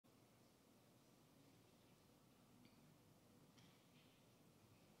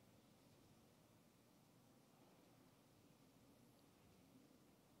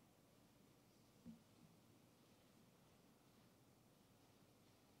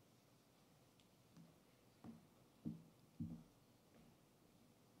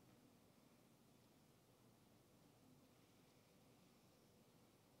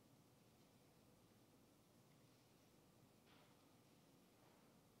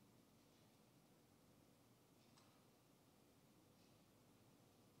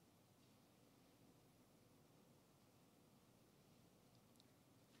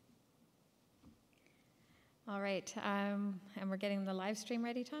All right, and we're getting the live stream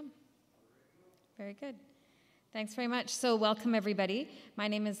ready, Tom? Very good. Thanks very much. So welcome, everybody. My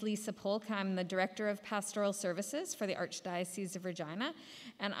name is Lisa Polk. I'm the Director of Pastoral Services for the Archdiocese of Regina,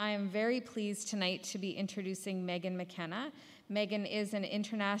 and I am very pleased tonight to be introducing McKenna. Megan is an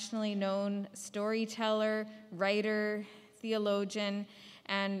internationally known storyteller, writer, theologian,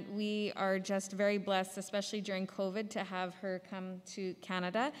 and we are just very blessed, especially during COVID, to have her come to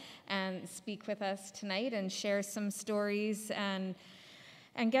Canada and speak with us tonight and share some stories and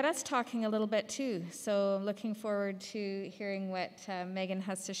get us talking a little bit too. So looking forward to hearing what Megan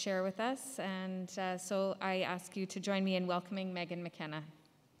has to share with us. And so I ask you to join me in welcoming Megan McKenna.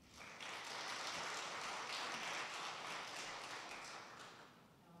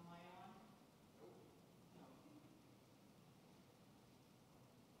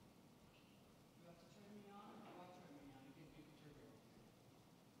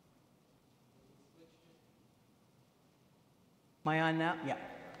 Am I on now? Yeah.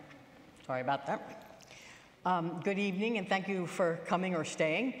 Sorry about that. Good evening, and thank you for coming or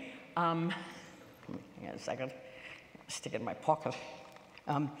staying. Hang on a second. Stick it in my pocket.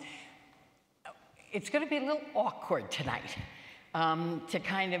 It's going to be a little awkward tonight to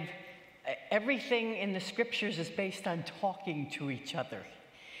kind of, everything in the scriptures is based on talking to each other.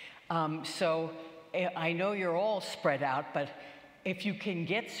 So I know you're all spread out, but if you can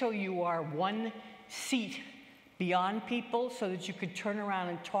get so you are one seat beyond people so that you could turn around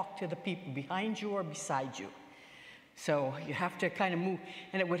and talk to the people behind you or beside you. So you have to kind of move,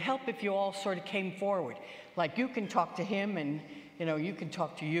 and it would help if you all sort of came forward. Like you can talk to him and, you know, you can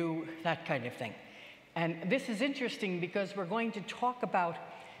talk to you, that kind of thing. And this is interesting because we're going to talk about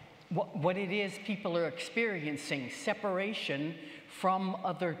what it is people are experiencing, separation from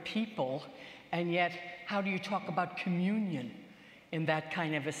other people, and yet how do you talk about communion in that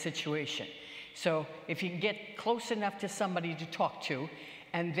kind of a situation? So if you can get close enough to somebody to talk to,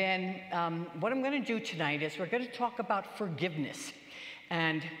 and then what I'm going to do tonight is we're going to talk about forgiveness.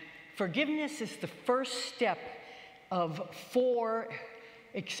 And forgiveness is the first step of 4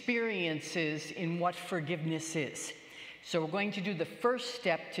 experiences in what forgiveness is. So we're going to do the first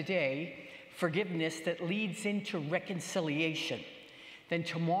step today, forgiveness, that leads into reconciliation. Then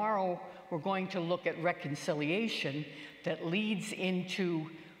tomorrow we're going to look at reconciliation that leads into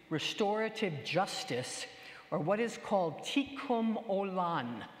restorative justice, or what is called tikkun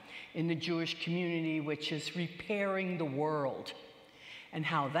olam in the Jewish community, which is repairing the world, and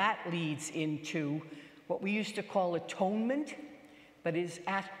how that leads into what we used to call atonement, but is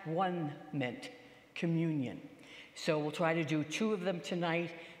at one-ment, communion. So we'll try to do 2 of them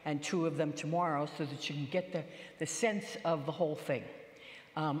tonight and 2 of them tomorrow so that you can get the sense of the whole thing.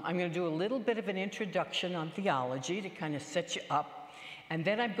 I'm going to do a little bit of an introduction on theology to kind of set you up. And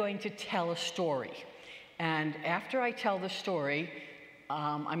then I'm going to tell a story. And after I tell the story,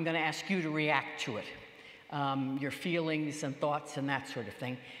 I'm going to ask you to react to it, your feelings and thoughts and that sort of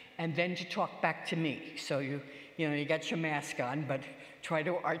thing, and then to talk back to me. So you got your mask on, but try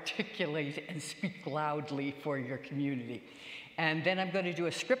to articulate and speak loudly for your community. And then I'm going to do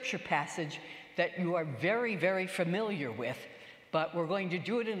a scripture passage that you are very, very familiar with, but we're going to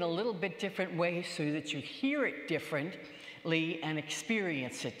do it in a little bit different way so that you hear it differently and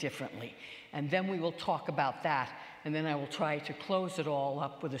experience it differently. And then we will talk about that, and then I will try to close it all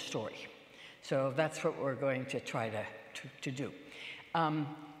up with a story. So that's what we're going to try to do.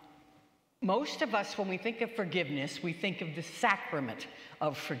 Most of us, when we think of forgiveness, we think of the sacrament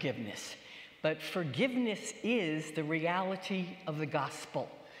of forgiveness. But forgiveness is the reality of the gospel,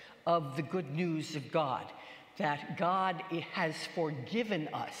 of the good news of God, that God has forgiven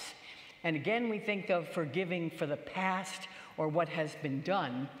us. And again, we think of forgiving for the past or what has been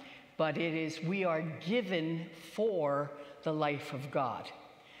done, but it is we are given for the life of God.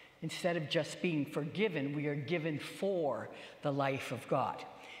 Instead of just being forgiven, we are given for the life of God.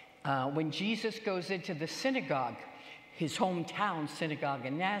 When Jesus goes into the synagogue, his hometown synagogue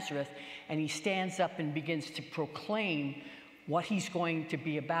in Nazareth, and he stands up and begins to proclaim what he's going to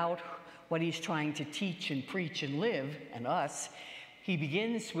be about, what he's trying to teach and preach and live, and us, he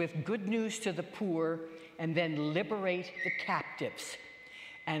begins with good news to the poor and then liberate the captives.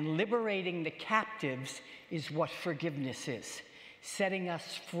 And liberating the captives is what forgiveness is, setting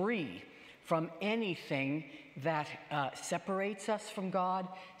us free from anything that separates us from God,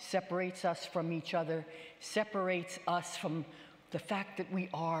 separates us from each other, separates us from the fact that we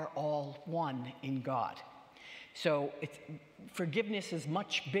are all one in God. So forgiveness is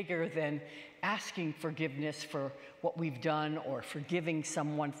much bigger than asking forgiveness for what we've done or forgiving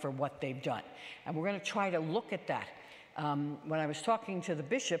someone for what they've done. And we're going to try to look at that. When I was talking to the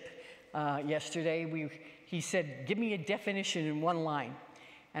bishop yesterday, he said, give me a definition in one line.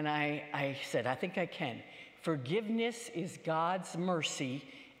 And I said, I think I can. Forgiveness is God's mercy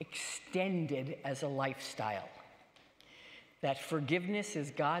extended as a lifestyle. That forgiveness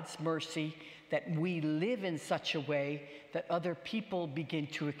is God's mercy, that we live in such a way that other people begin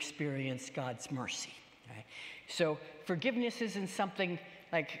to experience God's mercy. Okay? So forgiveness isn't something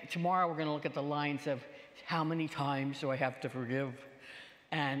like tomorrow we're going to look at the lines of how many times do I have to forgive?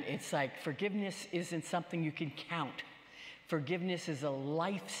 And it's like forgiveness isn't something you can count. Forgiveness is a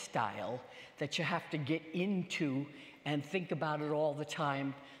lifestyle that you have to get into and think about it all the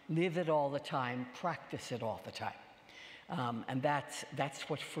time, live it all the time, practice it all the time. And that's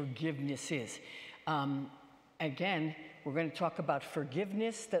what forgiveness is. Again, we're going to talk about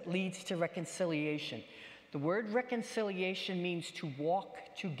forgiveness that leads to reconciliation. The word reconciliation means to walk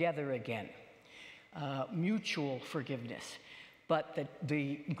together again, mutual forgiveness. But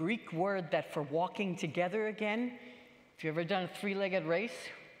the Greek word that for walking together again, if you've ever done a three-legged race,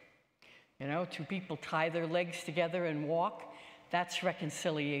 you know, two people tie their legs together and walk, that's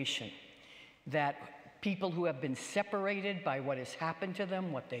reconciliation. That people who have been separated by what has happened to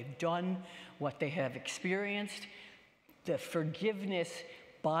them, what they've done, what they have experienced, the forgiveness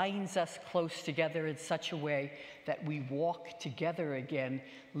binds us close together in such a way that we walk together again,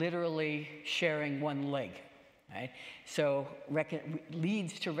 literally sharing one leg. Right? So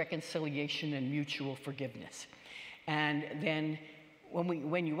leads to reconciliation and mutual forgiveness. And then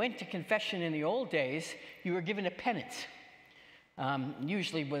when you went to confession in the old days, you were given a penance.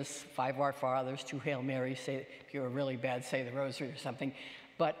 Usually was 5 Our Fathers, 2 Hail Marys, say, if you were really bad, say the Rosary or something.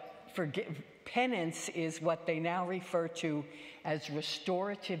 But penance is what they now refer to as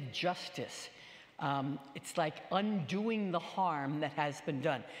restorative justice. It's like undoing the harm that has been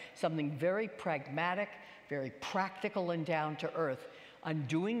done. Something very pragmatic, very practical and down to earth.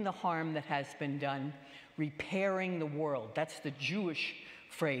 Undoing the harm that has been done, repairing the world. That's the Jewish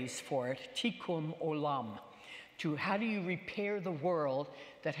phrase for it, tikkun olam. To how do you repair the world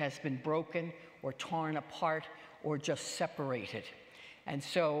that has been broken or torn apart or just separated? And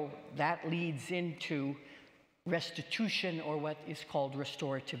so that leads into restitution, or what is called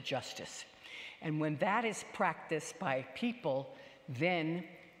restorative justice. And when that is practiced by people, then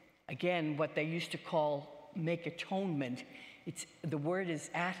again, what they used to call make atonement, the word is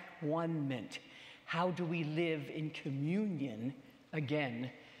at one-ment. How do we live in communion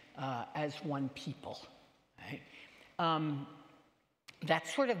again as one people? Right?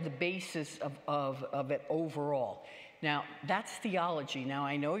 That's sort of the basis of it overall. Now, that's theology. Now,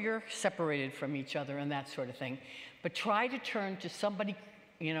 I know you're separated from each other and that sort of thing, but try to turn to somebody,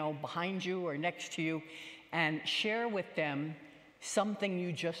 you know, behind you or next to you and share with them something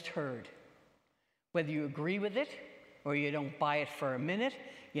you just heard. Whether you agree with it or you don't buy it for a minute,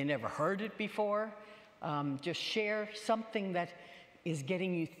 you never heard it before, just share something that is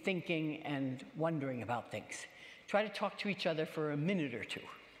getting you thinking and wondering about things. Try to talk to each other for a minute or two.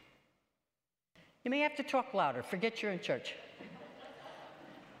 You may have to talk louder. Forget you're in church.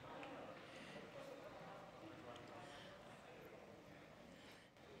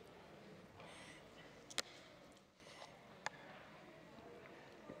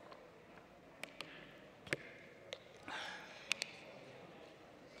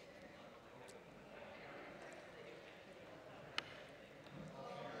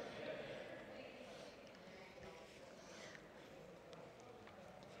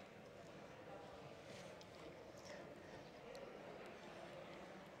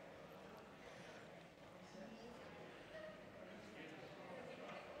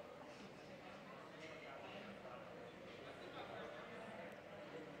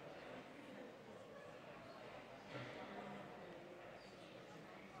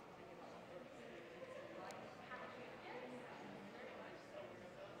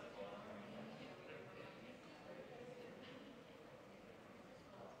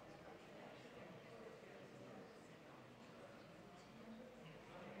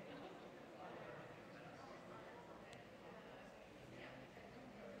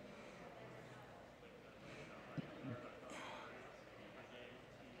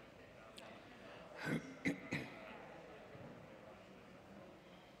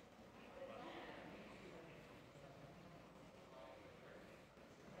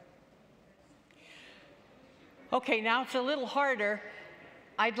 Okay, now it's a little harder.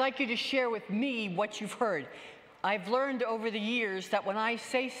 I'd like you to share with me what you've heard. I've learned over the years that when I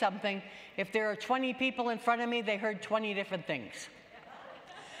say something, if there are 20 people in front of me, they heard 20 different things.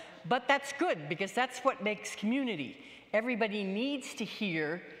 But that's good, because that's what makes community. Everybody needs to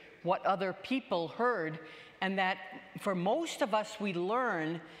hear what other people heard, and that for most of us, we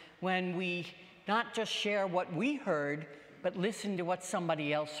learn when we not just share what we heard, but listen to what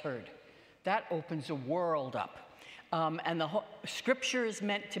somebody else heard. That opens a world up. And the whole scripture is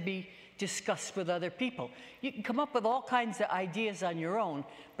meant to be discussed with other people. You can come up with all kinds of ideas on your own,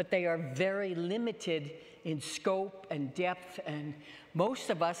 but they are very limited in scope and depth. And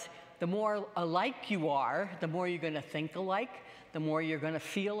most of us, the more alike you are, the more you're going to think alike, the more you're going to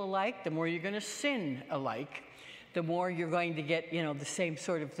feel alike, the more you're going to sin alike, the more you're going to get, the same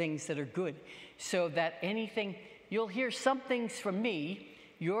sort of things that are good. So that anything, you'll hear some things from me,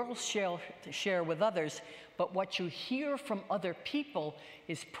 you'll share with others, but what you hear from other people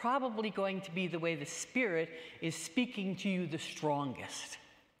is probably going to be the way the Spirit is speaking to you the strongest.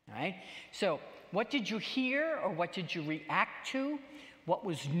 All right? So what did you hear, or what did you react to? What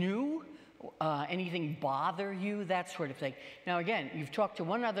was new? Anything bother you? That sort of thing. Now again, you've talked to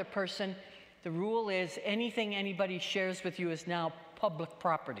one other person. The rule is anything anybody shares with you is now public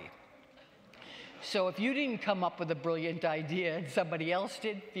property. So if you didn't come up with a brilliant idea and somebody else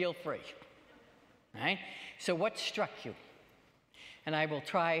did, feel free. All right? So what struck you? And I will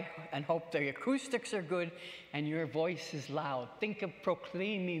try and hope the acoustics are good and your voice is loud. Think of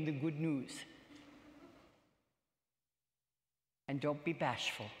proclaiming the good news. And don't be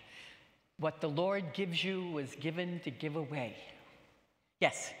bashful. What the Lord gives you was given to give away.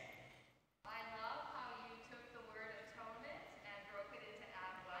 Yes? I love how you took the word atonement and broke it into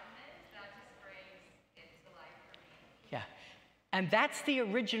abundance. That just brings it to life for me. Yeah. And that's the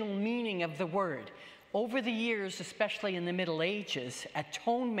original meaning of the word. Over the years, especially in the Middle Ages,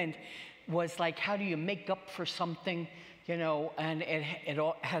 atonement was like, how do you make up for something, and it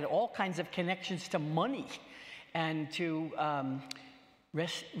had all kinds of connections to money and to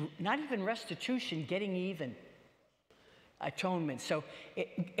not even restitution, getting even. Atonement. So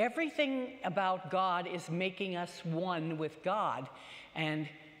everything about God is making us one with God. And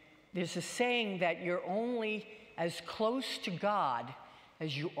there's a saying that you're only as close to God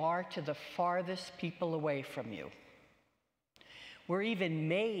as you are to the farthest people away from you. We're even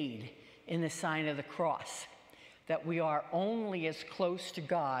made in the sign of the cross, that we are only as close to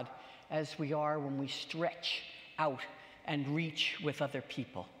God as we are when we stretch out and reach with other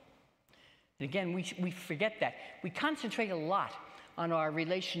people. And again, we forget that. We concentrate a lot on our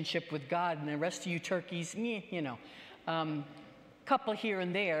relationship with God, and the rest of you turkeys, couple here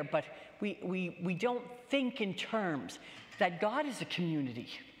and there, but we don't think in terms that God is a community.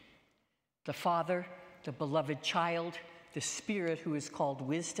 The Father, the beloved child, the Spirit who is called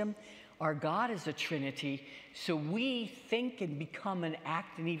wisdom. Our God is a Trinity, so we think and become and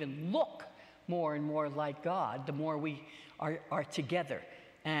act and even look more and more like God the more we are together.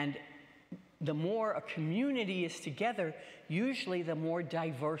 And the more a community is together, usually the more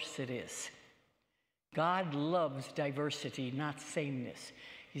diverse it is. God loves diversity, not sameness.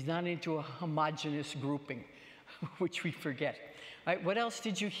 He's not into a homogeneous grouping, which we forget. All right, what else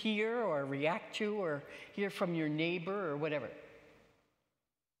did you hear or react to or hear from your neighbor or whatever?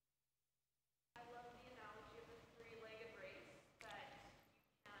 I love the analogy of the three-legged race, that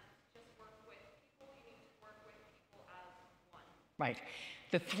you can't just work with people, you need to work with people as one. Right.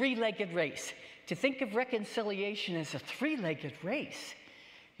 The three-legged race. To think of reconciliation as a three-legged race,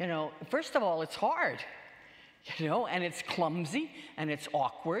 first of all, it's hard, and it's clumsy, and it's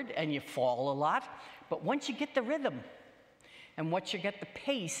awkward, and you fall a lot. But once you get the rhythm, and once you get the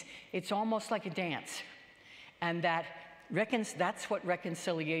pace, it's almost like a dance. And that's what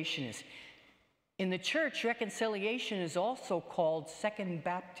reconciliation is. In the church, reconciliation is also called second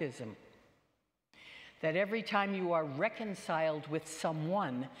baptism. That every time you are reconciled with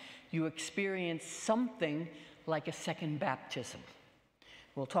someone, you experience something like a second baptism.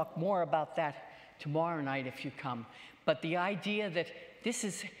 We'll talk more about that tomorrow night if you come. But the idea that this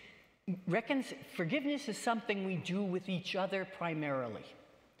is forgiveness is something we do with each other primarily.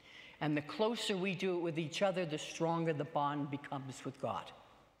 And the closer we do it with each other, the stronger the bond becomes with God.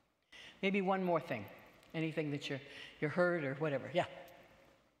 Maybe one more thing. Anything that you heard or whatever. Yeah.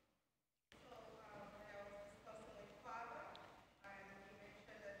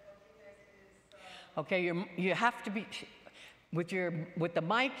 Okay, you have to be, with the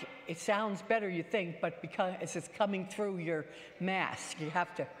mic, it sounds better, you think, but because it's coming through your mask, you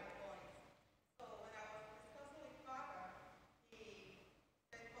have to. So when I was discussing with Father, he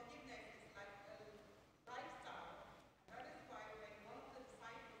said forgiveness is like a lifestyle. And that is why when one of the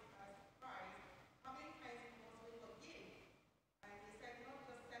disciples asked Christ, how many times must we forgive? And he said not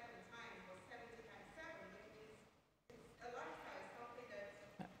just 7 times, but 70 times 7, which means it's a lifestyle, something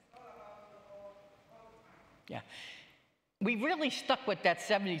that's all about all the time. Yeah. We really stuck with that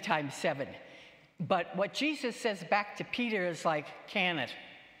 70 times 7. But what Jesus says back to Peter is like, can it?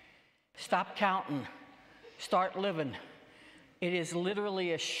 Stop counting. Start living. It is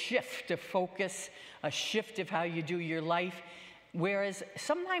literally a shift of focus, a shift of how you do your life. Whereas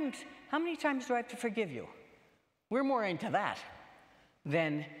sometimes, how many times do I have to forgive you? We're more into that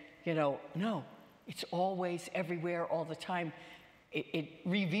than, no, it's always everywhere all the time. It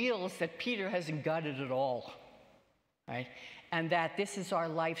reveals that Peter hasn't got it at all, right? And that this is our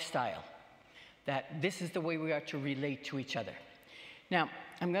lifestyle, that this is the way we are to relate to each other. Now,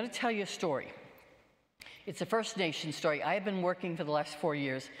 I'm going to tell you a story. It's a First Nations story. I have been working for the last 4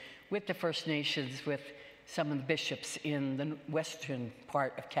 years with the First Nations, with some of the bishops in the western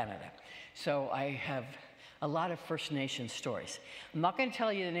part of Canada. So I have a lot of First Nations stories. I'm not going to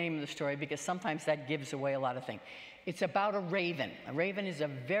tell you the name of the story because sometimes that gives away a lot of things. It's about a raven. A raven is a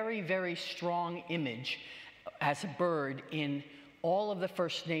very, very strong image as a bird in all of the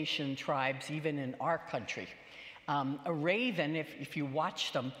First Nation tribes, even in our country. A raven, if you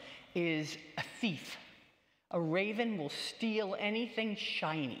watch them, is a thief. A raven will steal anything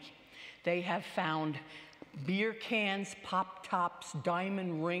shiny. They have found beer cans, pop tops,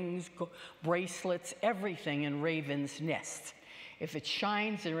 diamond rings, bracelets, everything in ravens' nests. If it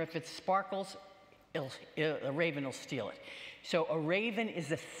shines or if it sparkles, a raven will steal it. So a raven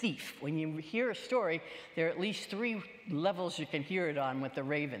is a thief. When you hear a story, there are at least 3 levels you can hear it on with the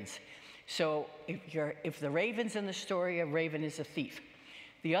ravens. So if the raven's in the story, a raven is a thief.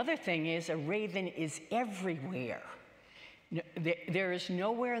 The other thing is a raven is everywhere. There is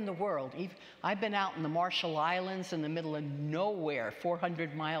nowhere in the world. I've been out in the Marshall Islands in the middle of nowhere,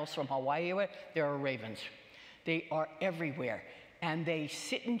 400 miles from Hawaii, there are ravens. They are everywhere. And they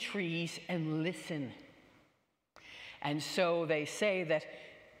sit in trees and listen. And so they say that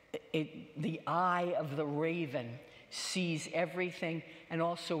the eye of the raven sees everything and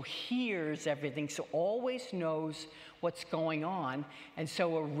also hears everything, so always knows what's going on. And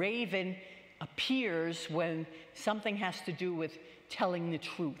so a raven appears when something has to do with telling the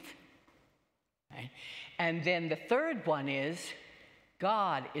truth. Right? And then the third one is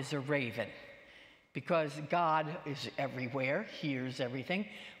God is a raven, because God is everywhere, hears everything,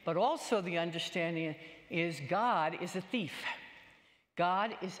 but also the understanding is God is a thief.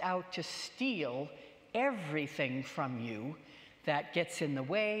 God is out to steal everything from you that gets in the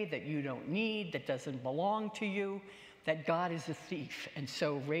way, that you don't need, that doesn't belong to you, that God is a thief. And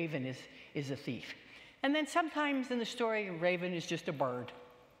so raven is a thief. And then sometimes in the story, a raven is just a bird.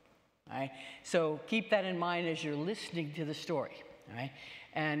 Right? So keep that in mind as you're listening to the story. Right?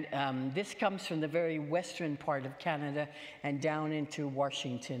 And this comes from the very western part of Canada and down into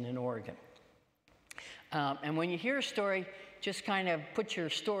Washington and Oregon. And when you hear a story, just kind of put your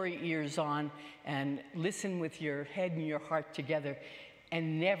story ears on and listen with your head and your heart together.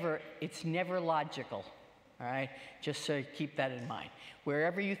 And it's never logical. All right? Just so keep that in mind.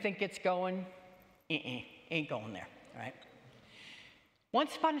 Wherever you think it's going, ain't going there. All right?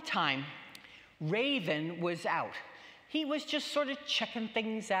 Once upon a time, Raven was out. He was just sort of checking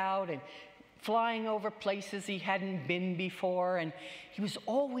things out and flying over places he hadn't been before. And he was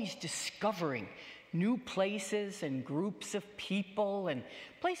always discovering new places and groups of people and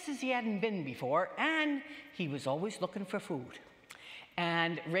places he hadn't been before. And he was always looking for food.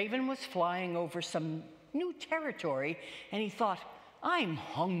 And Raven was flying over some new territory, and he thought, I'm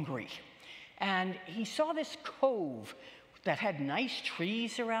hungry. And he saw this cove that had nice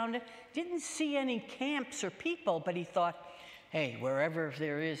trees around it. Didn't see any camps or people, but he thought, hey, wherever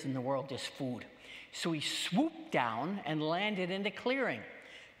there is in the world, there's food. So he swooped down and landed in a clearing.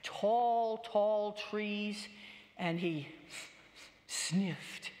 Tall, tall trees, and he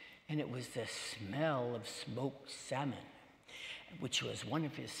sniffed, and it was the smell of smoked salmon, which was one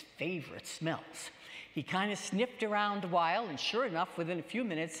of his favorite smells. He kind of sniffed around a while, and sure enough, within a few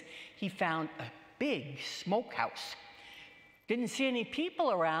minutes, he found a big smokehouse. Didn't see any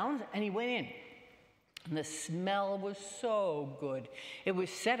people around, and he went in. And the smell was so good. It was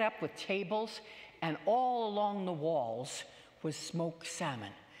set up with tables, and all along the walls was smoked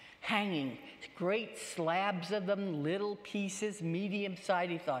salmon, hanging, great slabs of them, little pieces,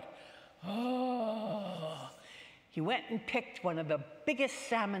 medium-sized. He thought, oh. He went and picked one of the biggest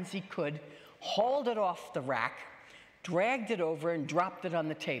salmons he could, hauled it off the rack, dragged it over, and dropped it on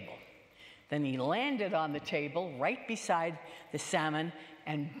the table. Then he landed on the table right beside the salmon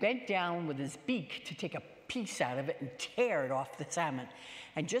and bent down with his beak to take a piece out of it and tear it off the salmon.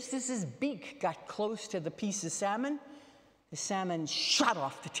 And just as his beak got close to the piece of salmon, the salmon shot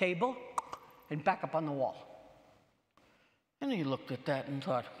off the table and back up on the wall. And he looked at that and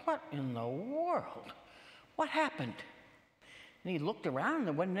thought, what in the world? What happened? And he looked around,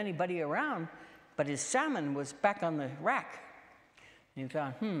 there wasn't anybody around, but his salmon was back on the rack. And he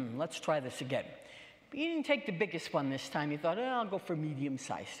thought, let's try this again. But he didn't take the biggest one this time. He thought, I'll go for medium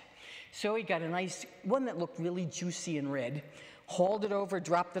size. So he got a nice one that looked really juicy and red, hauled it over,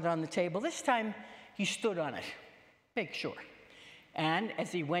 dropped it on the table. This time, he stood on it, make sure. And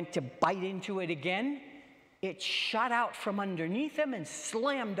as he went to bite into it again, it shot out from underneath him and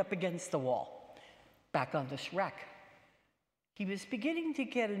slammed up against the wall, back on this rack. He was beginning to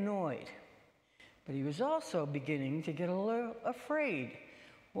get annoyed, but he was also beginning to get a little afraid.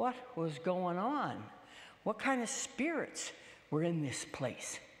 What was going on? What kind of spirits were in this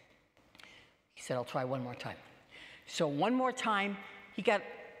place? He said, I'll try one more time. So one more time, he got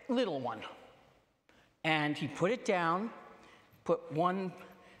a little one. And he put it down, put one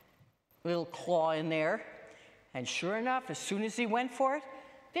little claw in there, and sure enough, as soon as he went for it,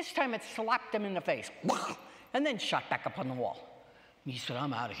 this time it slapped him in the face, and then shot back up on the wall. And he said,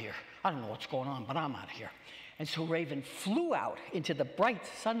 I'm out of here. I don't know what's going on, but I'm out of here. And so Raven flew out into the bright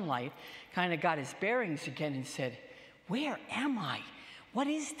sunlight, kind of got his bearings again and said, where am I? What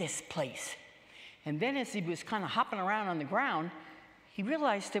is this place? And then as he was kind of hopping around on the ground, he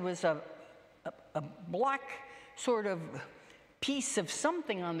realized there was a black sort of piece of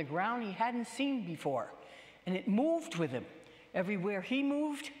something on the ground he hadn't seen before. And it moved with him. Everywhere he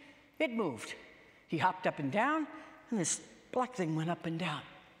moved, it moved. He hopped up and down, and this black thing went up and down.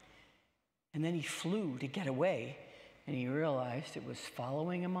 And then he flew to get away, and he realized it was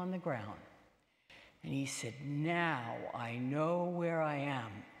following him on the ground. And he said, now I know where I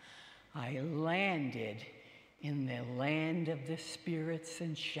am. I landed in the land of the spirits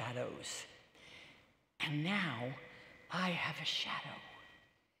and shadows. And now I have a shadow.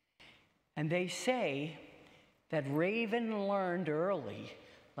 And they say that Raven learned early,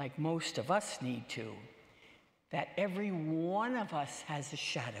 like most of us need to, that every one of us has a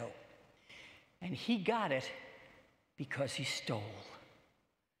shadow. And he got it because he stole.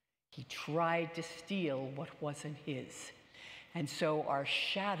 He tried to steal what wasn't his. And so our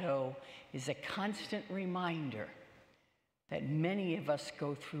shadow is a constant reminder that many of us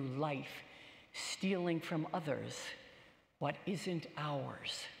go through life stealing from others what isn't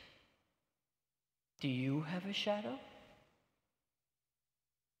ours. Do you have a shadow?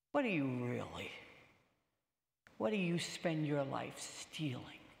 What do you really? What do you spend your life stealing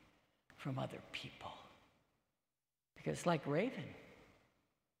from other people? Because like Raven,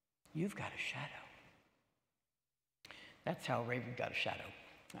 you've got a shadow. That's how Raven got a shadow,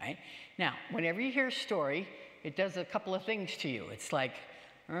 right? Now, whenever you hear a story, it does a couple of things to you. It's like,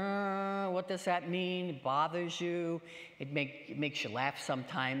 what does that mean? It bothers you. It makes you laugh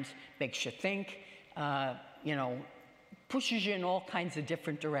sometimes, makes you think, pushes you in all kinds of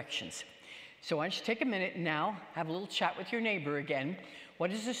different directions. So why don't you take a minute now, have a little chat with your neighbor again.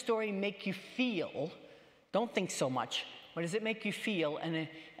 What does the story make you feel? Don't think so much. What does it make you feel?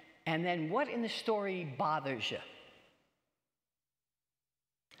 And then what in the story bothers you?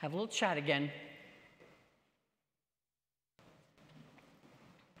 Have a little chat again.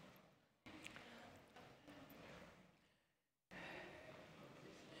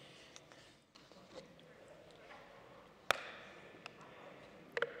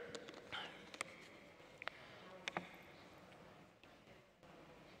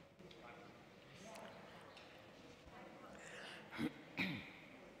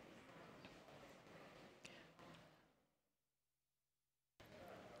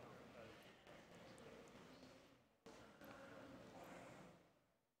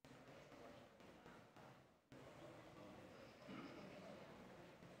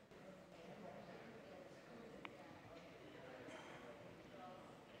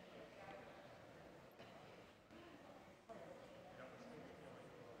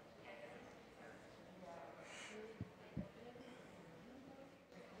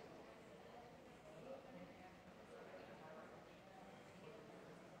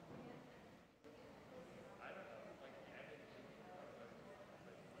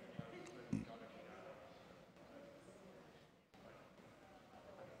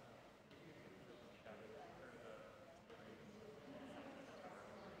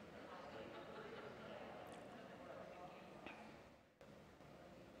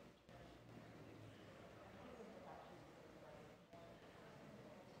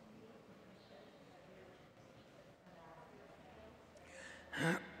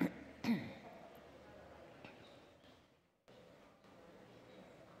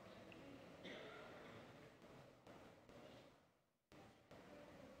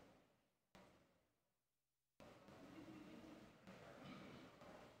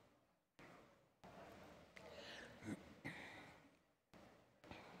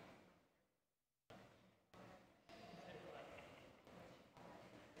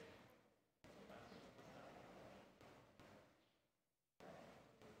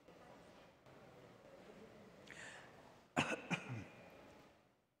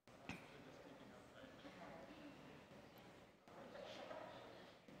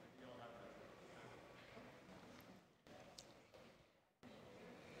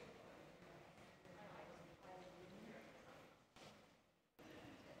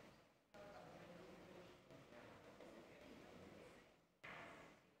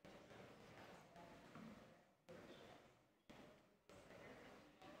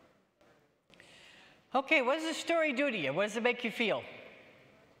 Okay, what does the story do to you? What does it make you feel?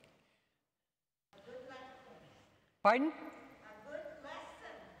 Pardon? A good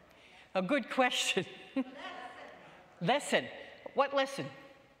lesson. A good question. Lesson. What lesson?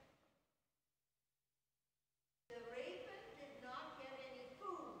 The raven did not get any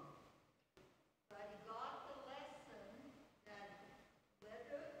food, but he got the lesson that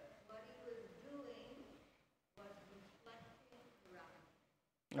whether what he was doing was reflecting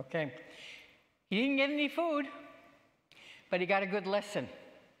around. Okay. He didn't get any food, but he got a good lesson.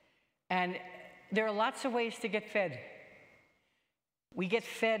 And there are lots of ways to get fed. We get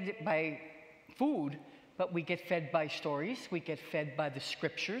fed by food, but we get fed by stories. We get fed by the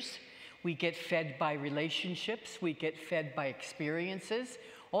scriptures. We get fed by relationships. We get fed by experiences,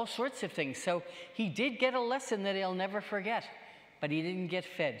 all sorts of things. So he did get a lesson that he'll never forget, but he didn't get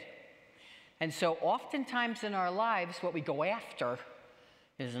fed. And so oftentimes in our lives, what we go after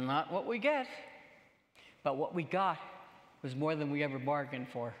is not what we get, but what we got was more than we ever bargained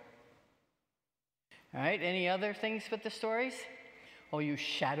for. All right, any other things with the stories? Oh, you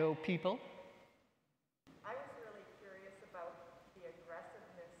shadow people? I was really curious about the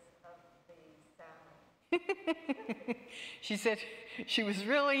aggressiveness of the salmon. She said she was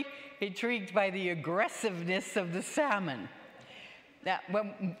really intrigued by the aggressiveness of the salmon. Now,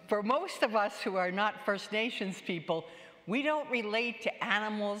 for most of us who are not First Nations people, we don't relate to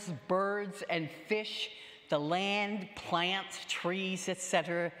animals, birds, and fish, the land, plants, trees,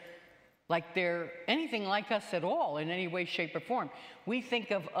 etc., like they're anything like us at all in any way, shape, or form. We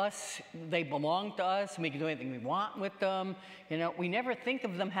think of us, they belong to us, and we can do anything we want with them. You know, we never think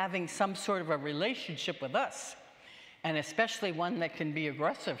of them having some sort of a relationship with us, and especially one that can be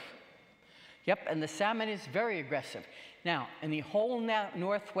aggressive. Yep, and the salmon is very aggressive. Now, in the whole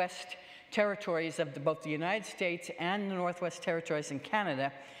Northwest Territories of both the United States and the Northwest Territories in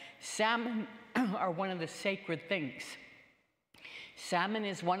Canada, salmon are one of the sacred things. Salmon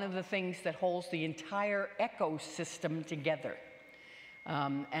is one of the things that holds the entire ecosystem together.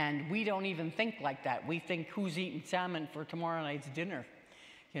 And we don't even think like that. We think, who's eating salmon for tomorrow night's dinner?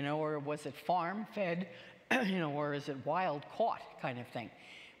 You know, or was it farm-fed, you know, or is it wild-caught kind of thing?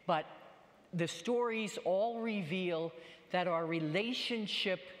 But the stories all reveal that our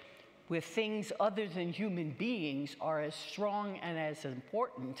relationship with things other than human beings are as strong and as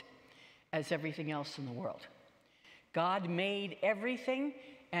important as everything else in the world. God made everything,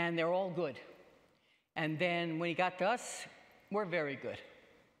 and they're all good. And then when he got to us, we're very good.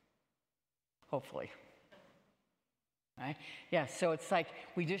 Hopefully. Right? Yeah, so it's like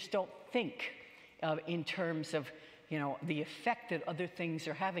we just don't think in terms of, you know, the effect that other things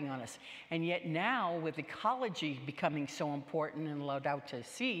are having on us. And yet now, with ecology becoming so important and allowed out to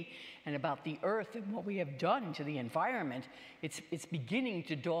sea, and about the earth and what we have done to the environment, it's beginning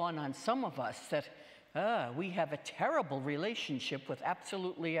to dawn on some of us that we have a terrible relationship with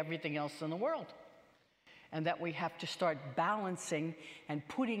absolutely everything else in the world. And that we have to start balancing and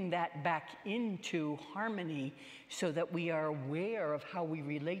putting that back into harmony so that we are aware of how we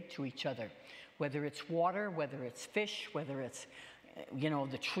relate to each other. Whether it's water, whether it's fish, whether it's, you know,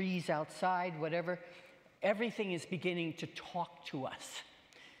 the trees outside, whatever, everything is beginning to talk to us.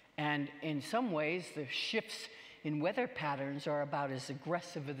 And in some ways, the shifts in weather patterns are about as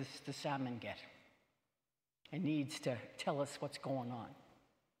aggressive as the salmon get. It needs to tell us what's going on.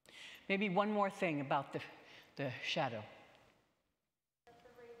 Maybe one more thing about the shadow. That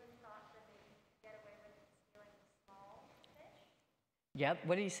the raven thought that they could get away with stealing the small fish. Yeah,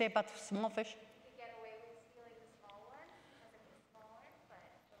 what did he say about the small fish? He could get away with stealing the small one because it was smaller, but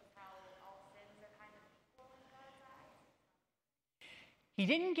shows how all sins are kind of equal in God's eyes.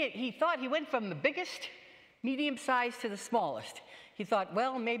 He thought he went from the biggest, medium size to the smallest. He thought,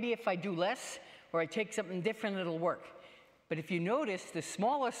 well, maybe if I do less, or I take something different, it'll work. But if you notice, the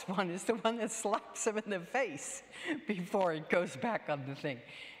smallest one is the one that slaps him in the face before it goes back on the thing.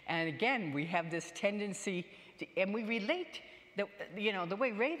 And again, we have this tendency to, and we relate, you know, the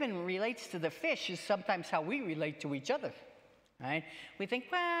way Raven relates to the fish is sometimes how we relate to each other, right? We think,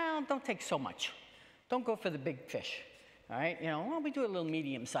 well, don't take so much. Don't go for the big fish, all right? You know, well, we do a little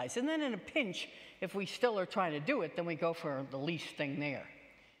medium size. And then in a pinch, if we still are trying to do it, then we go for the least thing there.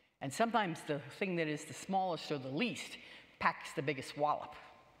 And sometimes the thing that is the smallest or the least packs the biggest wallop.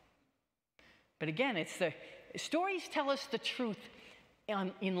 But again, it's the stories tell us the truth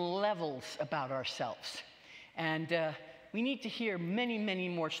in levels about ourselves. And we need to hear many, many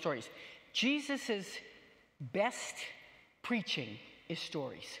more stories. Jesus' best preaching is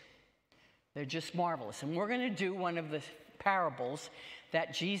stories. They're just marvelous. And we're going to do one of the parables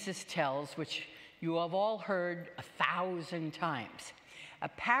that Jesus tells, which you have all heard 1,000 times. A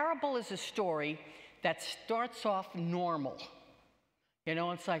parable is a story that starts off normal. You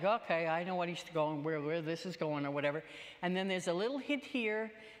know, it's like, okay, I know what he's going, where this is going or whatever. And then there's a little hint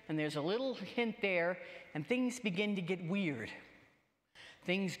here, and there's a little hint there, and things begin to get weird.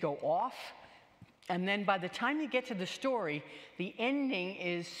 Things go off, and then by the time you get to the story, the ending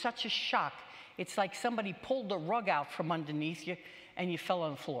is such a shock. It's like somebody pulled the rug out from underneath you, and you fell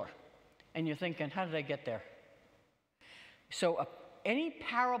on the floor. And you're thinking, how did I get there? So any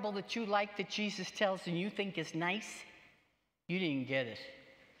parable that you like that Jesus tells and you think is nice, you didn't get it.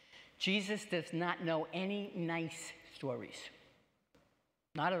 Jesus does not know any nice stories.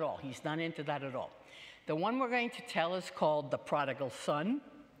 Not at all. He's not into that at all. The one we're going to tell is called the prodigal son,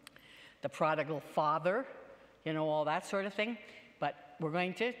 the prodigal father, you know, all that sort of thing. But we're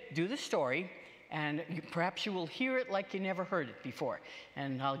going to do the story, and perhaps you will hear it like you never heard it before.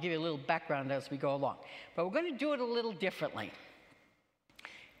 And I'll give you a little background as we go along. But we're going to do it a little differently.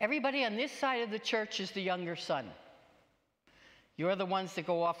 Everybody on this side of the church is the younger son. You're the ones that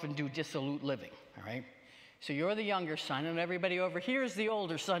go off and do dissolute living, all right? So you're the younger son, and everybody over here is the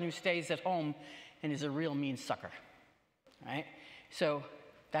older son who stays at home and is a real mean sucker, all right? So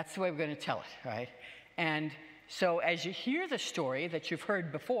that's the way we're going to tell it, all right? And so as you hear the story that you've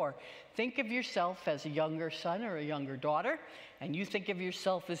heard before, think of yourself as a younger son or a younger daughter, and you think of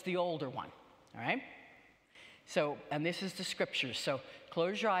yourself as the older one, all right? So, and this is the scriptures, so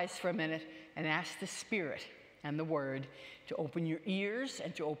close your eyes for a minute and ask the Spirit and the Word to open your ears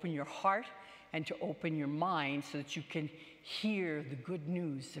and to open your heart and to open your mind so that you can hear the good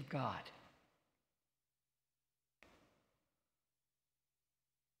news of God.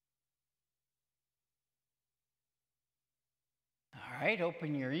 All right,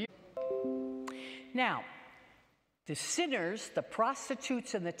 open your ears. Now, the sinners, the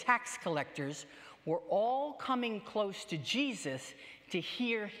prostitutes, and the tax collectors were all coming close to Jesus to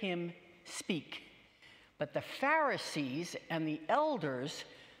hear him speak. But the Pharisees and the elders,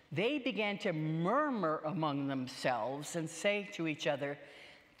 they began to murmur among themselves and say to each other,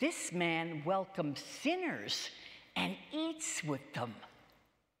 "This man welcomes sinners and eats with them."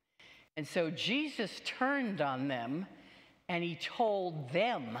 And so Jesus turned on them and he told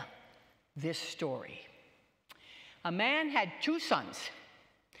them this story. A man had 2 sons,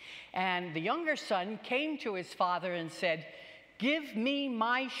 and the younger son came to his father and said, "Give me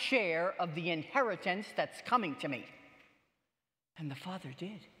my share of the inheritance that's coming to me." And the father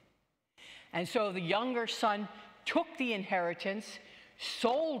did. And so the younger son took the inheritance,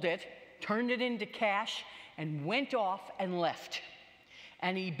 sold it, turned it into cash, and went off and left.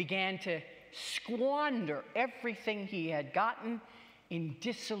 And he began to squander everything he had gotten in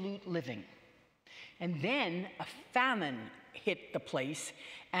dissolute living. And then a famine hit the place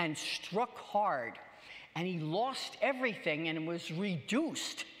and struck hard. And he lost everything and was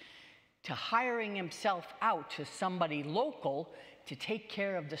reduced to hiring himself out to somebody local to take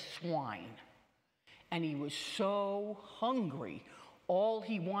care of the swine. And he was so hungry, all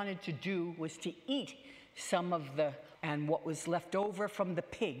he wanted to do was to eat some of and what was left over from the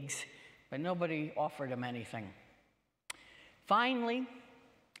pigs, but nobody offered him anything. Finally,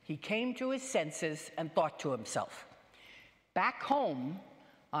 he came to his senses and thought to himself, "Back home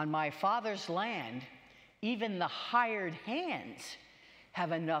on my father's land, even the hired hands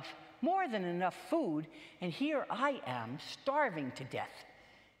have enough, more than enough food, and here I am starving to death.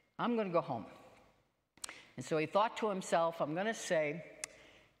 I'm going to go home." And so he thought to himself, I'm going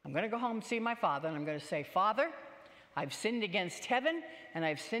to go home and see my father, and I'm going to say, "Father, I've sinned against heaven, and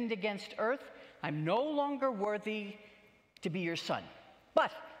I've sinned against earth. I'm no longer worthy to be your son.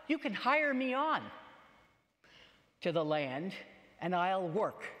 But you can hire me on to the land, and I'll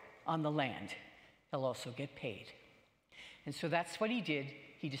work on the land. He'll also get paid." And so that's what he did.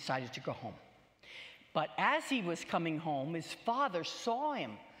 He decided to go home. But as he was coming home, his father saw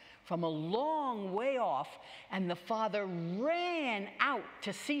him from a long way off, and the father ran out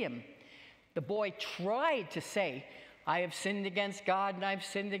to see him. The boy tried to say, "I have sinned against God, and I've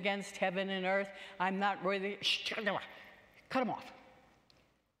sinned against heaven and earth. I'm not worthy." Cut him off.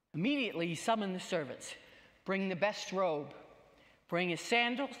 Immediately, he summoned the servants. "Bring the best robe. Bring his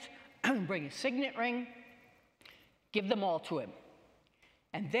sandals. Bring his signet ring. Give them all to him.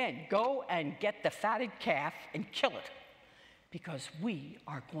 And then go and get the fatted calf and kill it, because we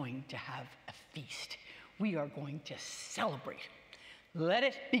are going to have a feast. We are going to celebrate. Let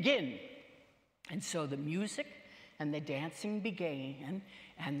it begin." And so the music and the dancing began,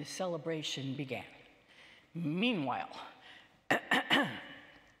 and the celebration began. Meanwhile,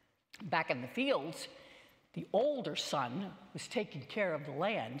 back in the fields, the older son was taking care of the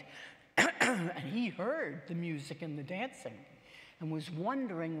land, and he heard the music and the dancing and was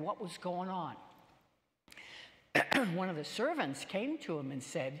wondering what was going on. one of the servants came to him and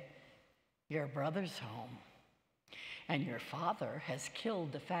said, "Your brother's home, and your father has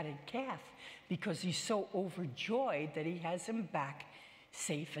killed the fatted calf because he's so overjoyed that he has him back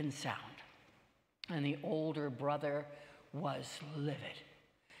safe and sound." And the older brother was livid.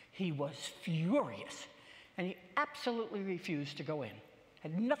 He was furious, and he absolutely refused to go in.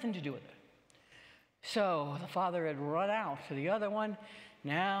 Had nothing to do with it. So the father had run out to the other one.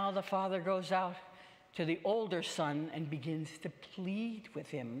 Now the father goes out to the older son and begins to plead with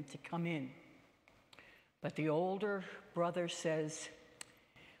him to come in. But the older brother says,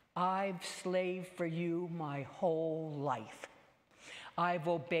 "I've slaved for you my whole life. I've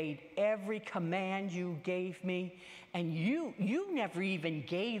obeyed every command you gave me, and you never even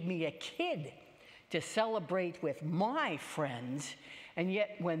gave me a kid to celebrate with my friends, and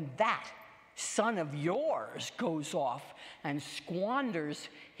yet when that son of yours goes off and squanders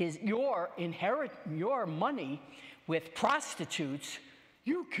your money with prostitutes,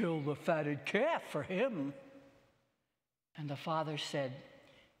 you kill the fatted calf for him." And the father said,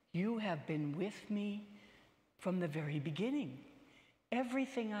 "You have been with me from the very beginning.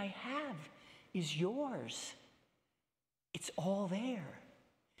 Everything I have is yours. It's all there.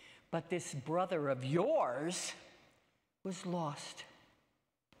 But this brother of yours was lost,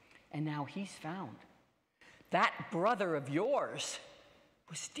 and now he's found. That brother of yours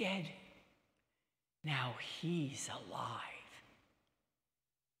was dead. Now he's alive."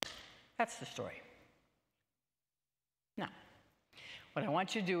 That's the story. Now, what I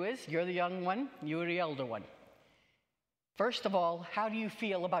want you to do is, you're the young one, you're the elder one. First of all, how do you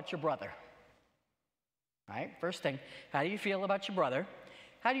feel about your brother? All right, first thing, how do you feel about your brother?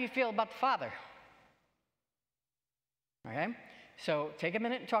 How do you feel about the father? Okay, so take a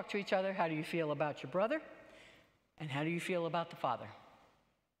minute and talk to each other. How do you feel about your brother? And how do you feel about the father?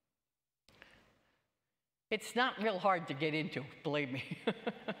 It's not real hard to get into, believe me.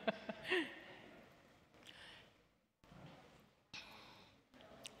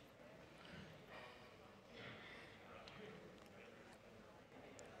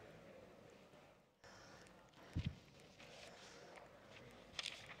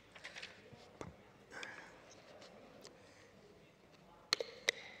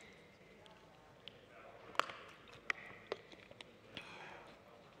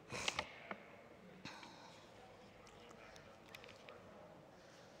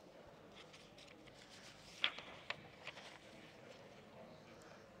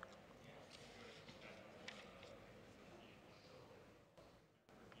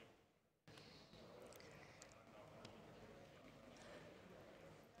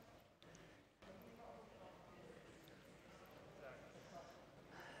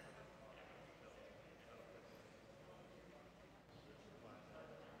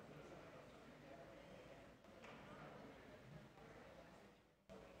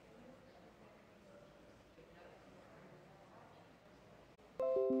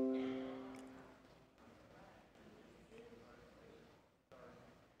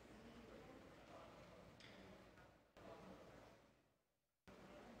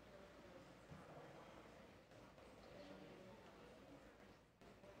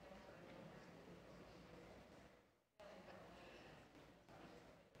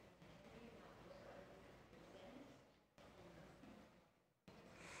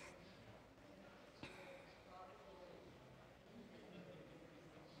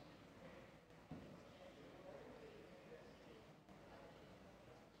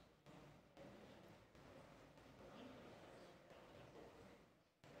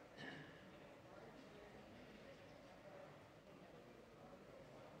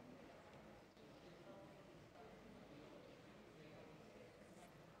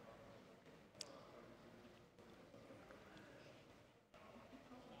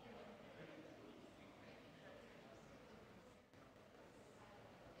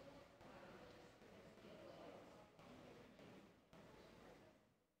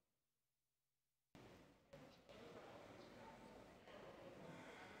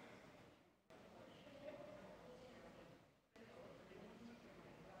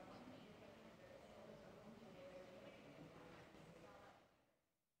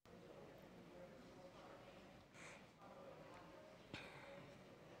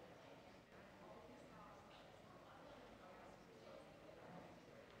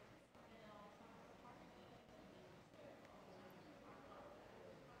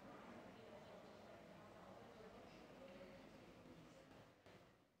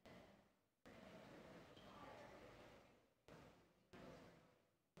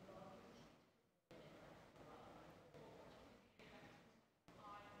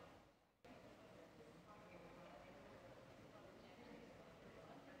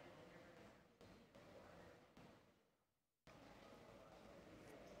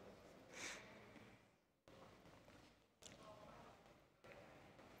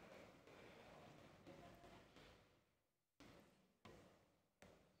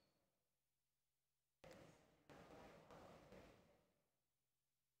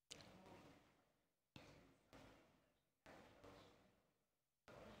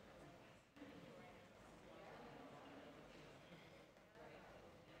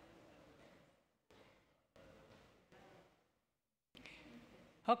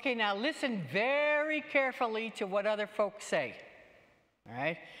 Okay, now listen very carefully to what other folks say. All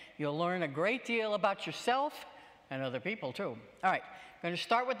right? You'll learn a great deal about yourself and other people too. All right, I'm going to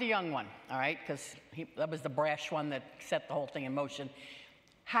start with the young one, all right, because that was the brash one that set the whole thing in motion.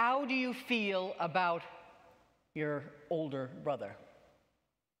 How do you feel about your older brother?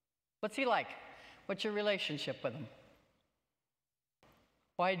 What's he like? What's your relationship with him?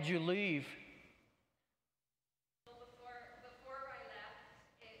 Why did you leave? Well, before I left,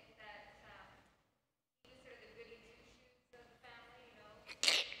 he was sort of the goody two-shoes of the family, you know.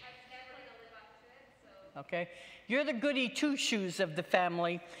 I was never going to live up to it, so. Okay, you're the goody two-shoes of the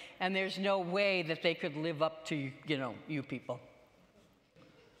family, and there's no way that they could live up to, you know, you people.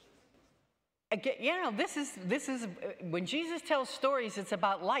 Again, you know, this is when Jesus tells stories, it's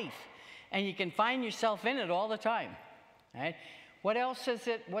about life, and you can find yourself in it all the time. Right? What else is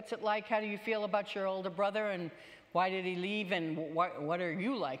it? What's it like? How do you feel about your older brother, and why did he leave? And what are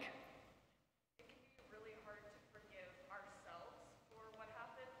you like? It can be really hard to forgive ourselves for what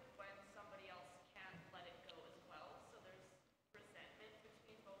happened when somebody else can't let it go as well. So there's resentment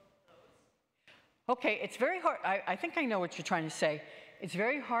between both of those. Okay, it's very hard. I think I know what you're trying to say. It's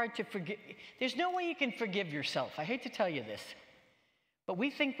very hard to forgive. There's no way you can forgive yourself. I hate to tell you this, but we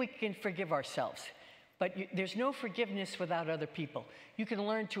think we can forgive ourselves. But there's no forgiveness without other people. You can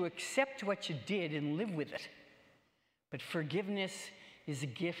learn to accept what you did and live with it. But forgiveness is a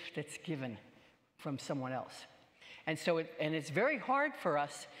gift that's given from someone else. And so it's very hard for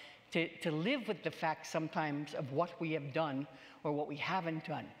us to live with the fact sometimes of what we have done or what we haven't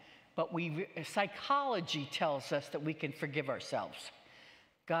done. But psychology tells us that we can forgive ourselves.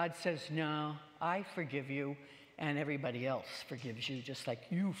 God says, no, I forgive you, and everybody else forgives you, just like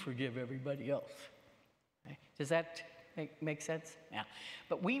you forgive everybody else. Right? Does that make sense? Yeah.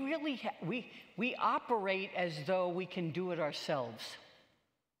 But we really, we operate as though we can do it ourselves.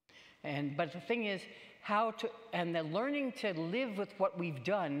 But the thing is, the learning to live with what we've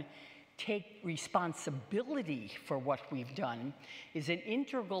done, take responsibility for what we've done, is an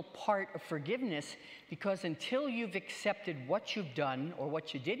integral part of forgiveness, because until you've accepted what you've done or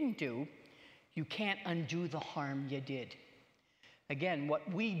what you didn't do, you can't undo the harm you did. Again,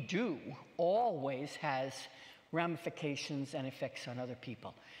 what we do always has ramifications and effects on other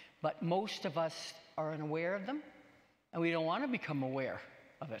people. But most of us are unaware of them, and we don't want to become aware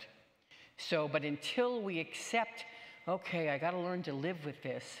of it. But until we accept, okay, I got to learn to live with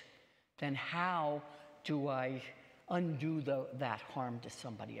this, then how do I undo that harm to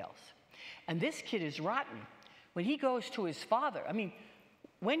somebody else? And this kid is rotten. When he goes to his father, I mean,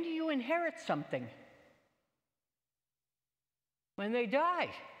 when do you inherit something? When they die.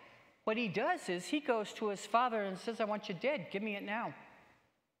 What he does is he goes to his father and says, I want you dead. Give me it now.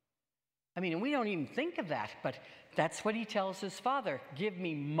 I mean, we don't even think of that, but that's what he tells his father. Give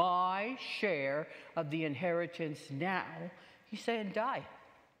me my share of the inheritance now. He's saying, die.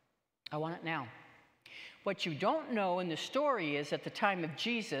 I want it now. What you don't know in the story is at the time of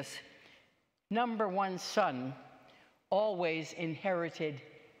Jesus, number one son always inherited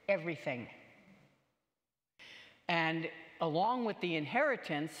everything. And along with the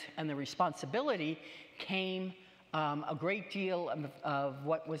inheritance and the responsibility came a great deal of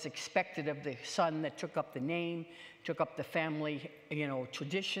what was expected of the son that took up the name, took up the family,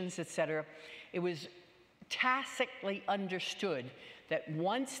 traditions, etc. It was tacitly understood that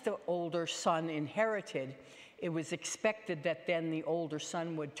once the older son inherited, it was expected that then the older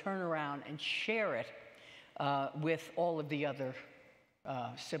son would turn around and share it with all of the other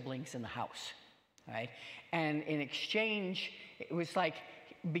siblings in the house. Right? And in exchange, it was like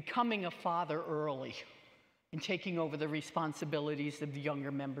becoming a father early and taking over the responsibilities of the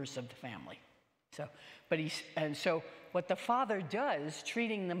younger members of the family. So what the father does,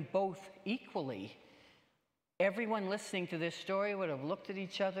 treating them both equally, everyone listening to this story would have looked at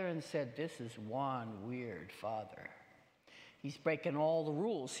each other and said, this is one weird father. He's breaking all the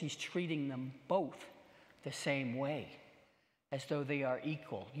rules. He's treating them both the same way, as though they are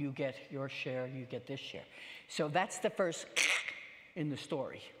equal. You get your share, you get this share. So that's the first in the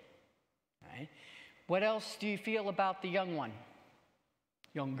story. Right? What else do you feel about the young one?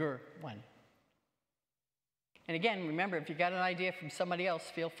 Younger one. And again, remember, if you got an idea from somebody else,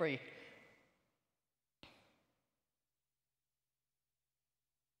 feel free.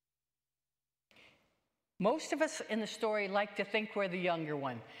 Most of us in the story like to think we're the younger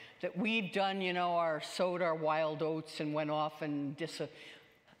one, that we've done, sowed our wild oats and went off and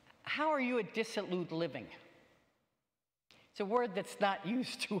how are you at dissolute living? It's a word that's not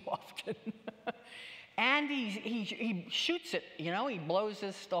used too often. And he shoots it, he blows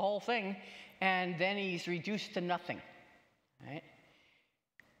the whole thing, and then he's reduced to nothing. Right?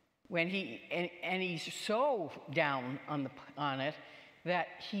 when and he's so down on it that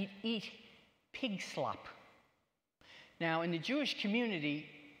he'd eat pig slop. Now, in the Jewish community,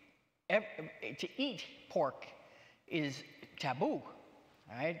 to eat pork is taboo,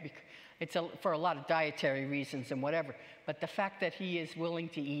 right? It's for a lot of dietary reasons and whatever. But the fact that he is willing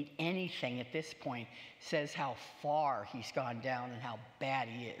to eat anything at this point says how far he's gone down and how bad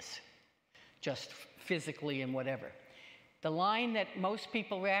he is, just physically and whatever. The line that most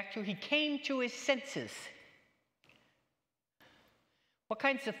people react to, he came to his senses. What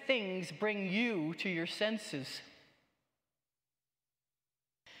kinds of things bring you to your senses?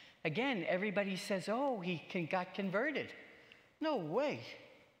 Again, everybody says, oh, he got converted. No way.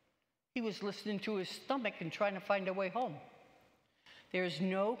 He was listening to his stomach and trying to find a way home. There's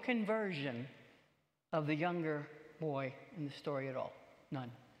no conversion of the younger boy in the story at all.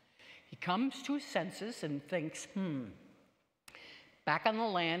 None. He comes to his senses and thinks, back on the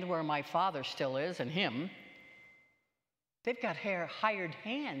land where my father still is and him, they've got hired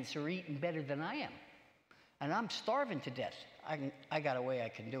hands who are eating better than I am. And I'm starving to death. I got a way I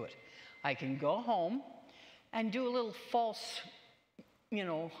can do it. I can go home and do a little false,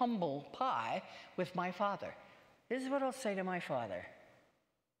 humble pie with my father. This is what I'll say to my father.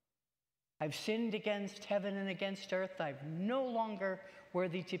 I've sinned against heaven and against earth. I'm no longer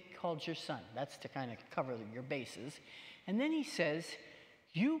worthy to be called your son. That's to kind of cover your bases. And then he says,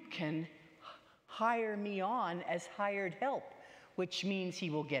 you can hire me on as hired help, which means he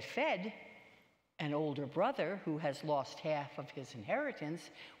will get fed. An older brother who has lost half of his inheritance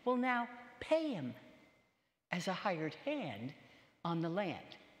will now pay him as a hired hand on the land.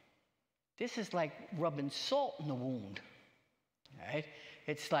 This is like rubbing salt in the wound, right?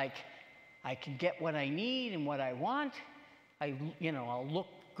 It's like I can get what I need and what I want. I'll look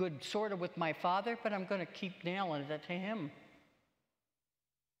good sort of with my father, but I'm going to keep nailing it to him.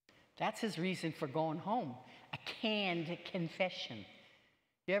 That's his reason for going home, a canned confession.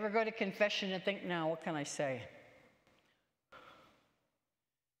 You ever go to confession and think, now, what can I say?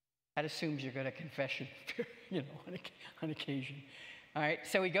 That assumes you're going to confession, on occasion. All right,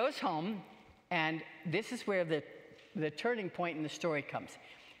 so he goes home, and this is where the turning point in the story comes.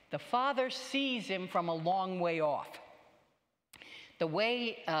 The father sees him from a long way off. The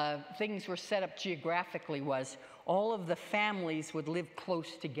way things were set up geographically was all of the families would live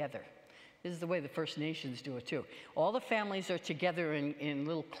close together. This is the way the First Nations do it too. All the families are together in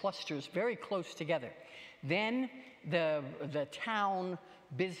little clusters, very close together. Then the town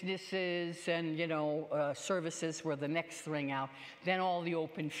businesses and services were the next thing out. Then all the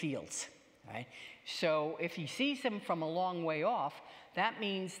open fields. Right? So if he sees them from a long way off, that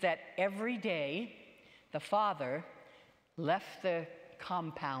means that every day the father left the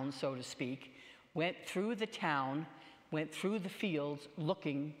compound, so to speak, went through the town, went through the fields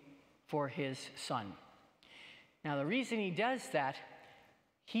looking for his son. Now, the reason he does that,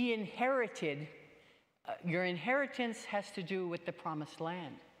 he inherited, your inheritance has to do with the promised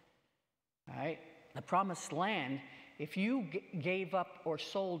land, right? The promised land, if you gave up or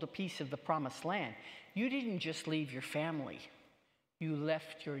sold a piece of the promised land, you didn't just leave your family. You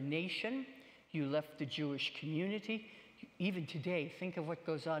left your nation, you left the Jewish community. Even today, think of what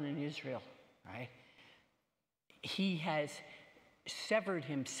goes on in Israel, right? He has severed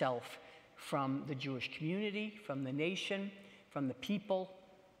himself from the Jewish community, from the nation, from the people,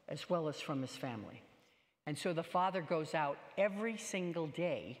 as well as from his family. And so the father goes out every single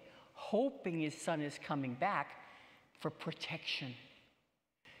day, hoping his son is coming back for protection.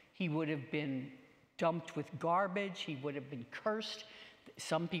 He would have been dumped with garbage. He would have been cursed.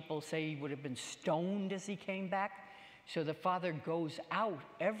 Some people say he would have been stoned as he came back. So the father goes out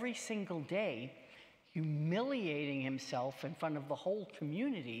every single day, humiliating himself in front of the whole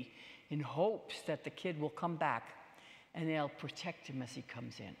community in hopes that the kid will come back and they'll protect him as he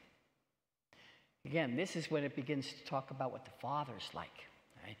comes in. Again, this is when it begins to talk about what the father's like.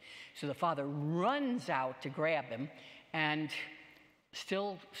 Right? So the father runs out to grab him, and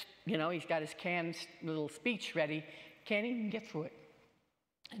still, he's got his canned little speech ready, can't even get through it.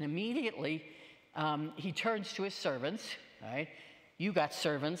 And immediately, he turns to his servants, right? You got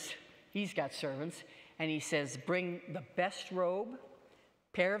servants, he's got servants, and he says, bring the best robe,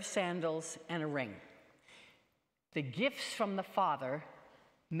 pair of sandals, and a ring. The gifts from the father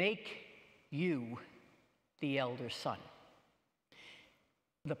make you the elder son.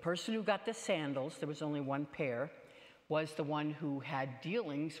 The person who got the sandals, there was only one pair, was the one who had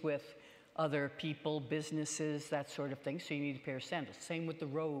dealings with other people, businesses, that sort of thing, so you need a pair of sandals. Same with the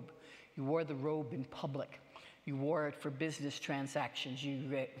robe. You wore the robe in public. You wore it for business transactions,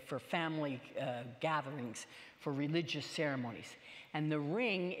 for family gatherings, for religious ceremonies. And the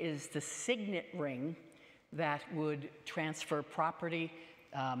ring is the signet ring that would transfer property,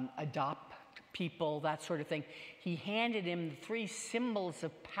 adopt people, that sort of thing. He handed him the 3 symbols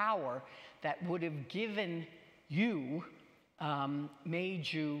of power that would have given you,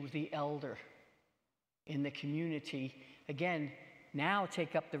 made you the elder in the community. Again, now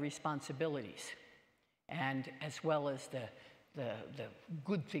take up the responsibilities, and as well as the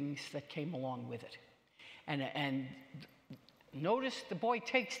good things that came along with it. And notice the boy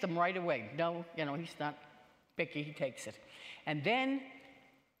takes them right away. No, he's not picky, he takes it. And then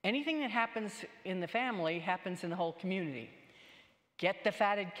anything that happens in the family happens in the whole community. Get the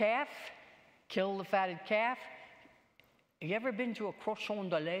fatted calf, kill the fatted calf. Have you ever been to a cochon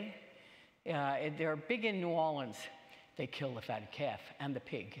de lait? They're big in New Orleans. They kill the fatted calf and the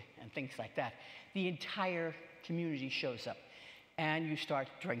pig and things like that. The entire community shows up. And you start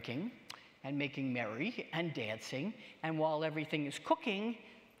drinking and making merry and dancing. And while everything is cooking,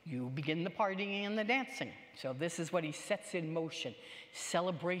 you begin the partying and the dancing. So this is what he sets in motion.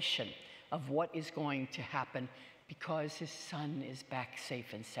 Celebration of what is going to happen because his son is back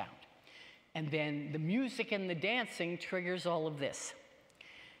safe and sound. And then the music and the dancing triggers all of this.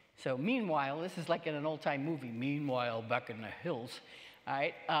 So meanwhile, this is like in an old-time movie, meanwhile back in the hills. All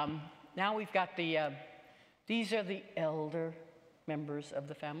right, now we've got these are the elder members of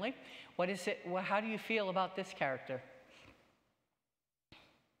the family. What is it, how do you feel about this character?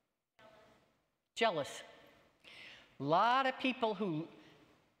 Jealous. A lot of people who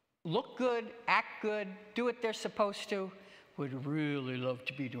look good, act good, do what they're supposed to, would really love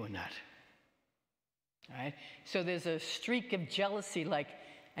to be doing that. All right? So there's a streak of jealousy,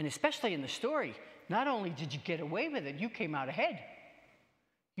 and especially in the story, not only did you get away with it, you came out ahead.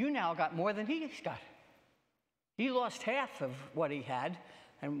 You now got more than he's got. He lost half of what he had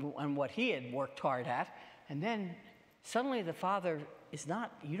and what he had worked hard at, and then suddenly the father is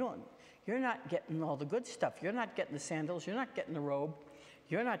not, you're not getting all the good stuff. You're not getting the sandals, you're not getting the robe,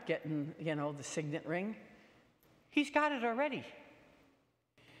 you're not getting, the signet ring. He's got it already.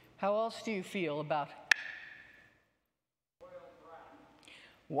 How else do you feel about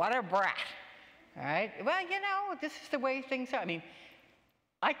what a brat? All right? Well, this is the way things are. I mean,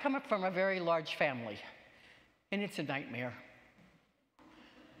 I come up from a very large family, and it's a nightmare.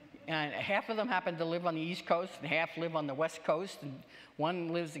 And half of them happen to live on the East Coast, and half live on the West Coast, and one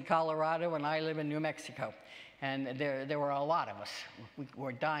lives in Colorado, and I live in New Mexico. And there were a lot of us. We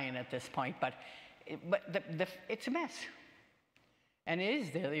were dying at this point, but it's a mess. And it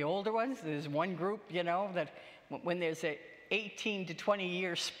is. They're the older ones. There's one group, that when there's a 18 to 20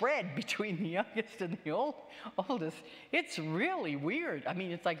 year spread between the youngest and the oldest, it's really weird. I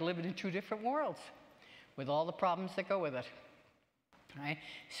mean, it's like living in 2 different worlds with all the problems that go with it. All right?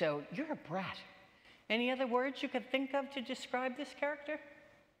 So you're a brat. Any other words you could think of to describe this character?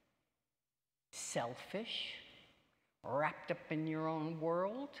 Selfish, wrapped up in your own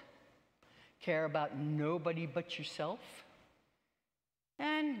world, care about nobody but yourself.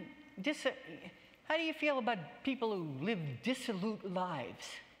 And how do you feel about people who live dissolute lives?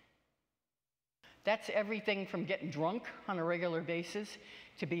 That's everything from getting drunk on a regular basis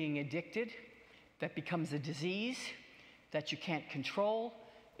to being addicted. That becomes a disease that you can't control.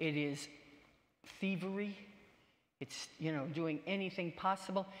 It is thievery. It's, doing anything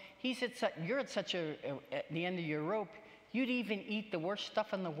possible. You're at the end of your rope, you'd even eat the worst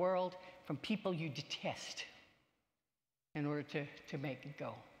stuff in the world from people you detest in order to make it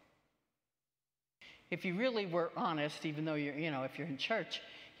go. If you really were honest, even though if you're in church,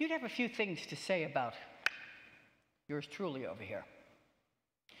 you'd have a few things to say about yours truly over here.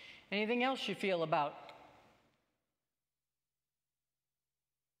 Anything else you feel about?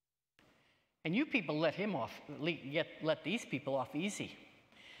 And you people let him off, let these people off easy.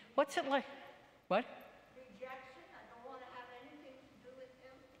 What's it like? What? Rejection. I don't want to have anything to do with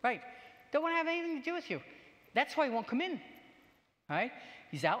him. Right. Don't want to have anything to do with you. That's why he won't come in. All right?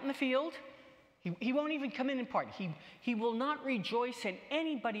 He's out in the field. He won't even come in and party. He will not rejoice in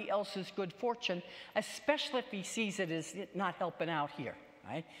anybody else's good fortune, especially if he sees it as not helping out here.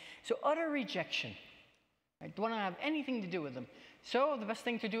 Right? So utter rejection. I don't want to have anything to do with him. So the best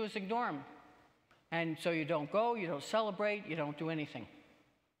thing to do is ignore him. And so you don't go, you don't celebrate, you don't do anything.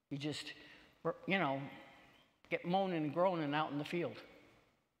 You just, get moaning and groaning out in the field.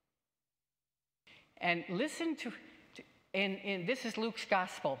 And listen and this is Luke's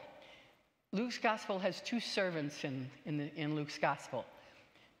gospel. Luke's gospel has 2 servants in Luke's gospel.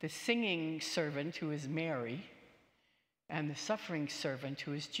 The singing servant, who is Mary, and the suffering servant,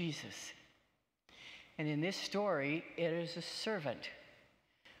 who is Jesus. And in this story, it is a servant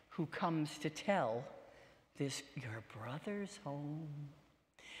who comes to tell your brother's home,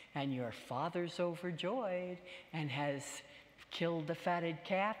 and your father's overjoyed and has killed the fatted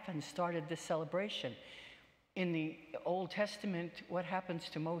calf and started the celebration. In the Old Testament, what happens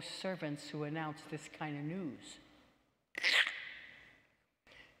to most servants who announce this kind of news?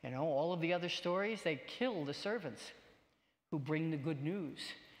 You know, all of the other stories, they kill the servants who bring the good news.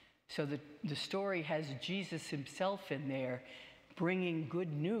 So the story has Jesus himself in there bringing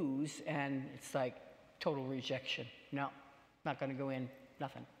good news, and it's like total rejection. No, not going to go in,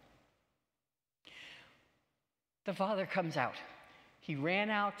 nothing. The father comes out. He ran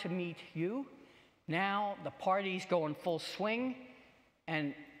out to meet you. Now the party's going full swing,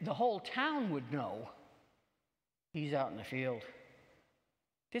 and the whole town would know he's out in the field.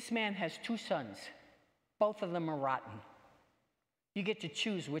 This man has 2 sons. Both of them are rotten. You get to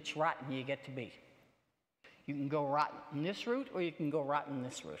choose which rotten you get to be. You can go rotten this route, or you can go rotten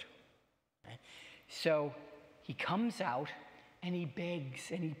this route. Okay? So he comes out, and he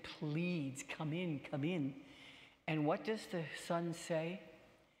begs, and he pleads, come in, come in. And what does the son say?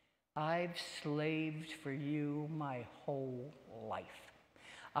 I've slaved for you my whole life.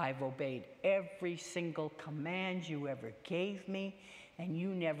 I've obeyed every single command you ever gave me, and you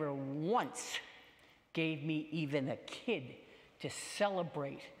never once gave me even a kid to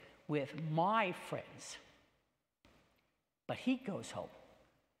celebrate with my friends. But he goes home,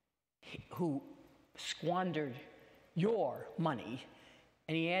 who squandered your money,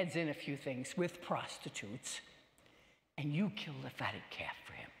 and he adds in a few things with prostitutes, and you killed a fatted calf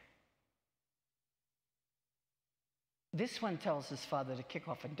for him. This one tells his father to kick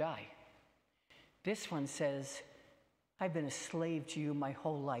off and die. This one says, I've been a slave to you my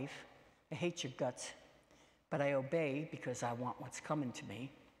whole life. I hate your guts, but I obey because I want what's coming to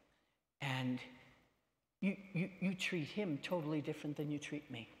me. And you treat him totally different than you treat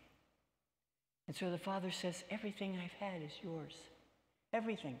me. And so the father says, everything I've had is yours.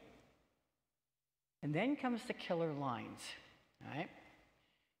 Everything. And then comes the killer lines, all right?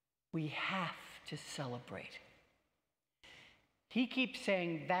 We have to celebrate. He keeps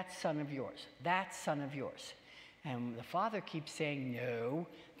saying, that son of yours, that son of yours. And the father keeps saying, no,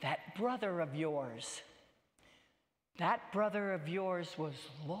 that brother of yours. That brother of yours was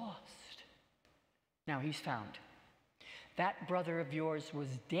lost. Now he's found. That brother of yours was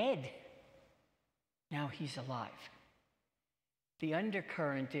dead. Now he's alive. The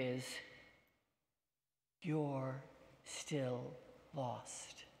undercurrent is, you're still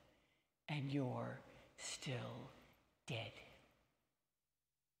lost, and you're still dead.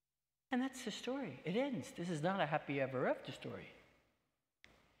 And that's the story. It ends. This is not a happy ever after story.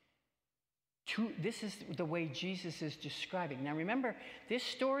 This is the way Jesus is describing. Now remember, this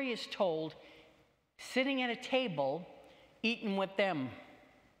story is told sitting at a table, eating with them.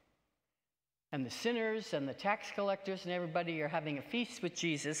 And the sinners and the tax collectors and everybody are having a feast with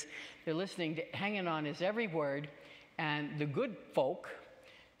Jesus. They're listening, hanging on his every word. And the good folk,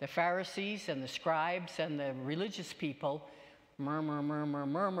 the Pharisees and the scribes and the religious people, murmur, murmur,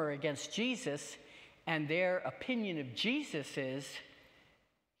 murmur against Jesus. And their opinion of Jesus is,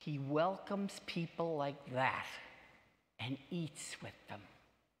 he welcomes people like that and eats with them.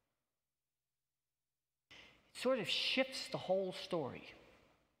 It sort of shifts the whole story.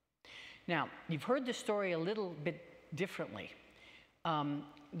 Now, you've heard the story a little bit differently.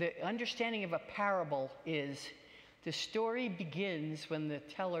 The understanding of a parable is the story begins when the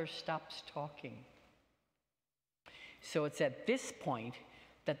teller stops talking. So it's at this point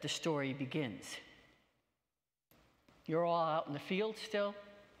that the story begins. You're all out in the field still.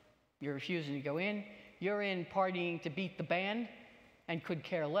 You're refusing to go in. You're in partying to beat the band and could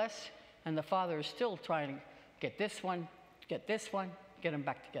care less. And the father is still trying to get this one, get them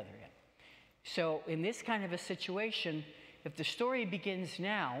back together again. So in this kind of a situation, if the story begins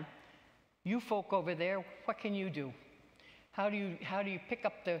now, you folk over there, what can you do? How do you pick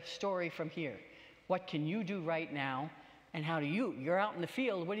up the story from here? What can you do right now? And you're out in the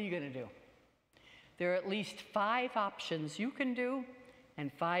field, what are you going to do? There are at least 5 options you can do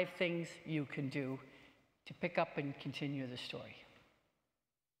and 5 things you can do to pick up and continue the story.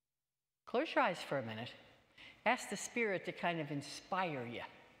 Close your eyes for a minute. Ask the Spirit to kind of inspire you.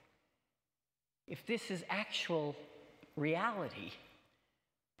 If this is actual reality,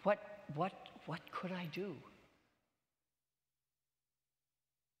 what could I do?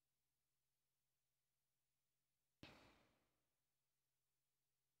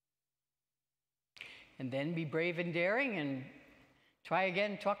 And then be brave and daring and try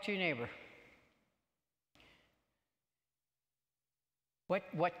again, talk to your neighbor.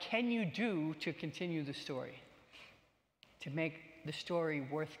 What can you do to continue the story? To make the story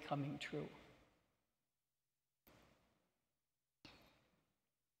worth coming true?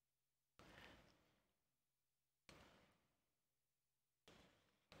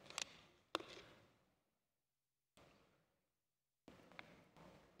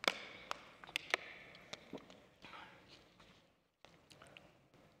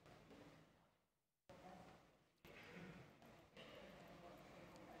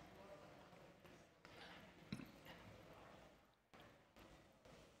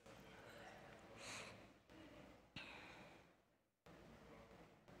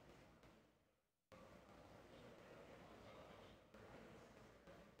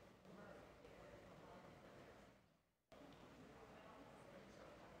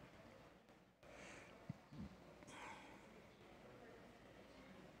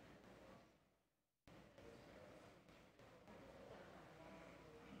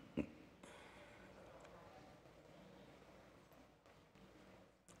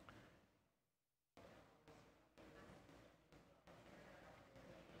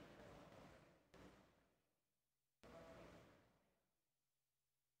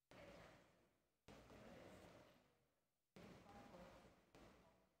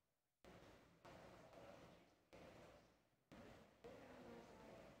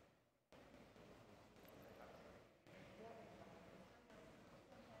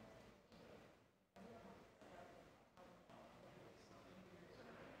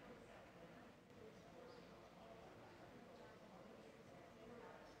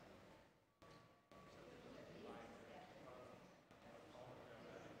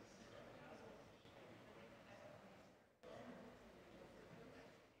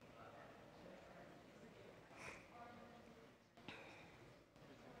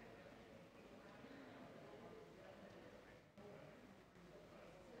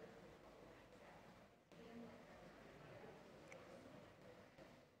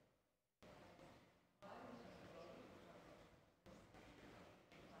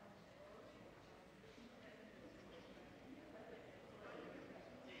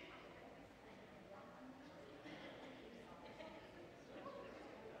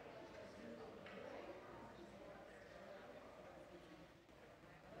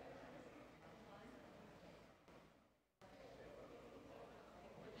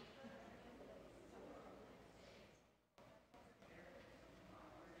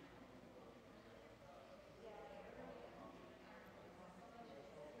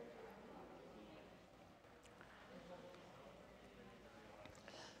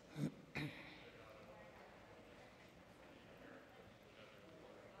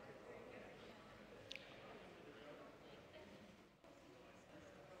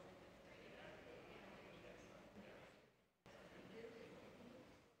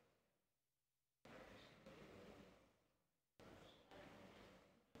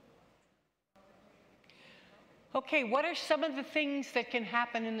 Okay, what are some of the things that can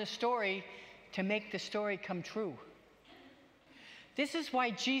happen in the story to make the story come true? This is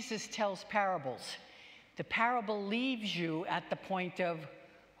why Jesus tells parables. The parable leaves you at the point of,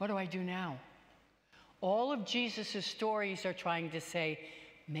 what do I do now? All of Jesus' stories are trying to say,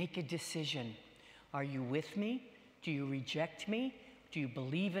 make a decision. Are you with me? Do you reject me? Do you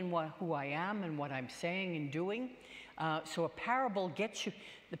believe in who I am and what I'm saying and doing? So a parable gets you,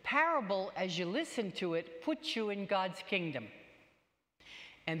 the parable, as you listen to it, puts you in God's kingdom.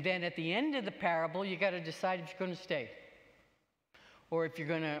 And then at the end of the parable, you got to decide if you're going to stay. Or if you're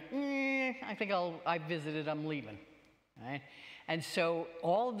going to, I think I visited, I'm leaving. Right? And so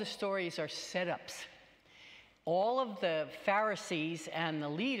all of the stories are setups. All of the Pharisees and the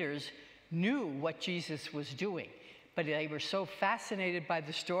leaders knew what Jesus was doing, but they were so fascinated by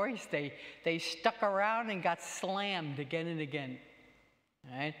the stories, they stuck around and got slammed again and again.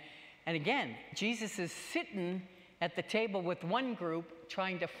 Right? And again, Jesus is sitting at the table with one group,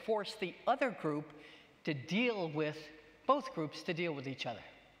 trying to force the other group to deal with, both groups to deal with each other.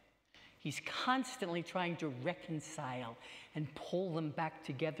 He's constantly trying to reconcile and pull them back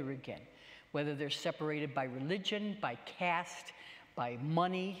together again, whether they're separated by religion, by caste, by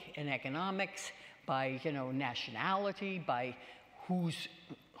money and economics, by nationality, by who's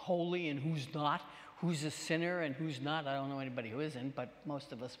holy and who's not, who's a sinner and who's not. I don't know anybody who isn't, but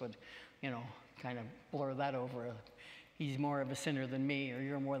most of us would, kind of blur that over. He's more of a sinner than me, or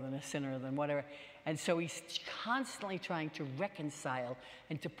you're more than a sinner than whatever. And so he's constantly trying to reconcile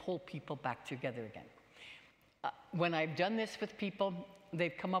and to pull people back together again. When I've done this with people,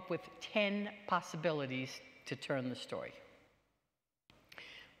 they've come up with 10 possibilities to turn the story.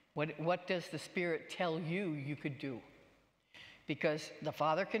 What does the Spirit tell you could do? Because the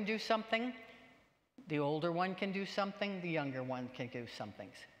father can do something, the older one can do something, the younger one can do some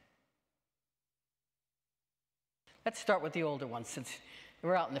things. Let's start with the older one, since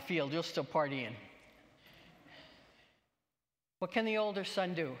we're out in the field, you'll still party in. What can the older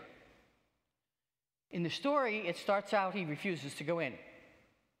son do? In the story, it starts out he refuses to go in.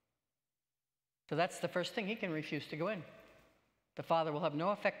 So that's the first thing, he can refuse to go in. The father will have no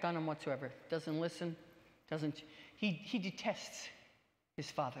effect on him whatsoever. Doesn't listen, he detests his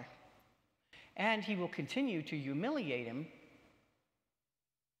father. And he will continue to humiliate him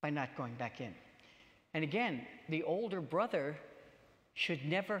by not going back in. And again, the older brother should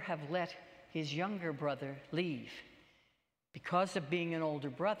never have let his younger brother leave. Because of being an older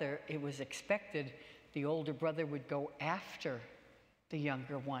brother, it was expected the older brother would go after the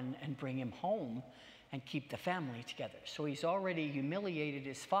younger one and bring him home and keep the family together. So he's already humiliated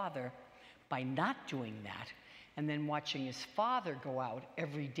his father by not doing that, and then watching his father go out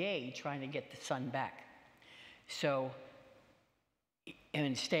every day trying to get the son back. So,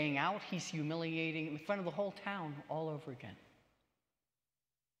 and staying out, he's humiliating in front of the whole town all over again.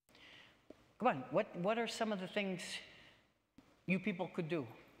 Come on, what are some of the things you people could do?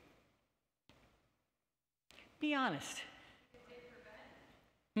 Be honest.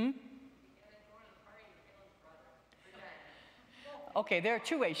 Okay, there are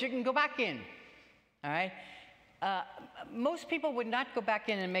two ways. You can go back in, all right? Most people would not go back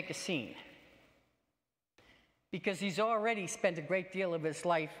in and make a scene because he's already spent a great deal of his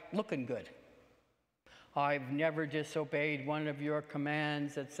life looking good. I've never disobeyed one of your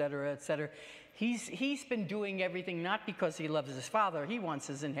commands, etc., etc. He's been doing everything not because he loves his father. He wants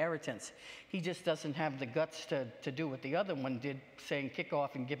his inheritance. He just doesn't have the guts to do what the other one did, saying, kick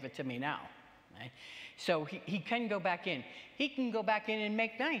off and give it to me now. Right? So he can go back in. He can go back in and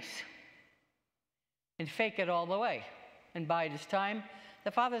make nice and fake it all the way. And by this time,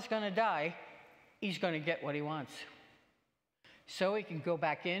 the father's going to die. He's going to get what he wants. So he can go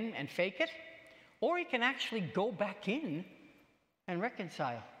back in and fake it, or he can actually go back in and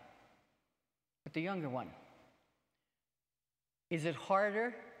reconcile with the younger one. Is it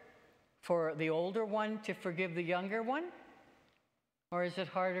harder for the older one to forgive the younger one? Or is it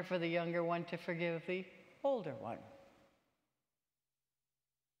harder for the younger one to forgive the older one?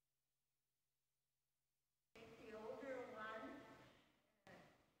 The older one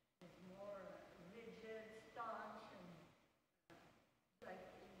is more rigid, staunch, and like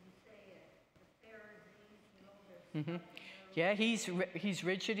you say, the Pharisees, they're Yeah, he's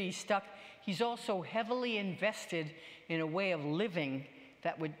rigid, he's stuck. He's also heavily invested in a way of living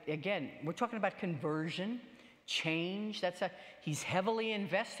that would, again, we're talking about conversion, change. He's heavily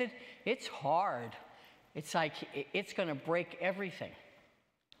invested. It's hard. It's like it's going to break everything.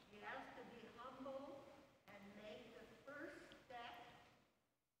 He has to be humble and make the first step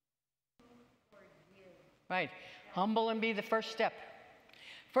to forgive. Right. Humble and be the first step.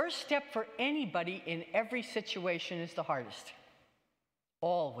 First step for anybody in every situation is the hardest.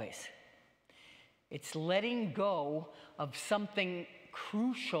 Always. It's letting go of something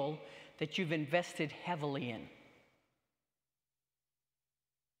crucial that you've invested heavily in.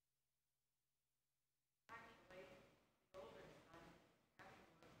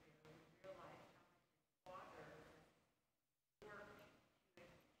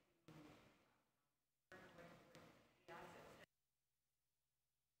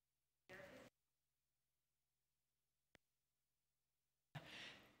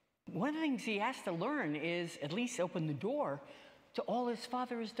 One of the things he has to learn is at least open the door to all his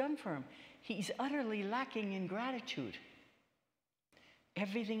father has done for him. He's utterly lacking in gratitude.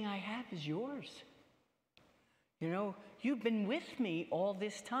 Everything I have is yours. You know, you've been with me all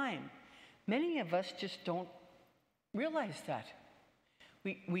this time. Many of us just don't realize that.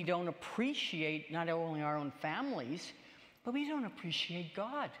 We don't appreciate not only our own families, but we don't appreciate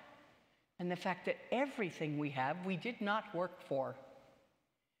God. And the fact that everything we have, we did not work for.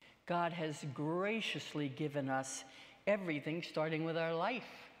 God has graciously given us everything, starting with our life,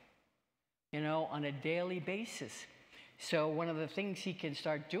 you know, on a daily basis. So one of the things he can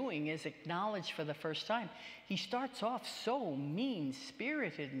start doing is acknowledge for the first time. He starts off so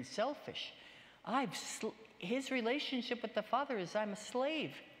mean-spirited and selfish. His relationship with the Father is, I'm a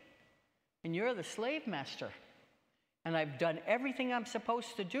slave, and you're the slave master. And I've done everything I'm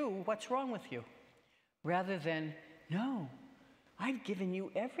supposed to do. What's wrong with you? Rather than, no, I've given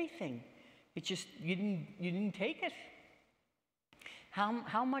you everything. It's just, you didn't take it.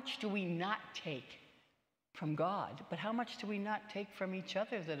 How much do we not take from God, but how much do we not take from each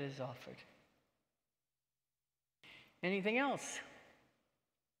other that is offered? Anything else?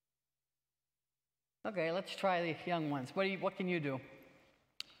 Okay, let's try the young ones. What can you do?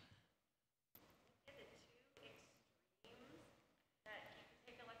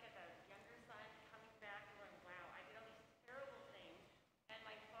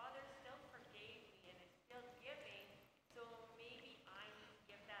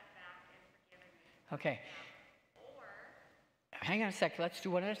 Okay. Hang on a sec. Let's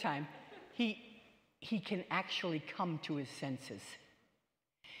do one at a time. He can actually come to his senses.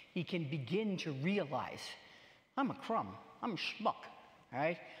 He can begin to realize, I'm a crumb. I'm a schmuck. All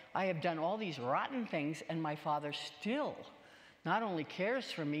right? I have done all these rotten things, and my Father still not only cares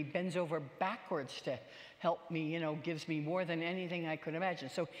for me, bends over backwards to help me, you know, gives me more than anything I could imagine.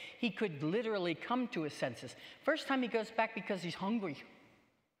 So he could literally come to his senses. First time he goes back because he's hungry.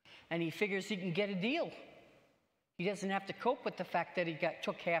 And he figures he can get a deal. He doesn't have to cope with the fact that he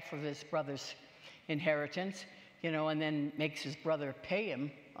took half of his brother's inheritance, you know, and then makes his brother pay him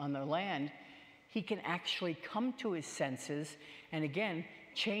on the land. He can actually come to his senses and, again,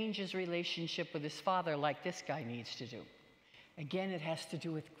 change his relationship with his father like this guy needs to do. Again, it has to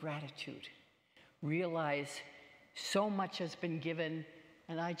do with gratitude. Realize so much has been given,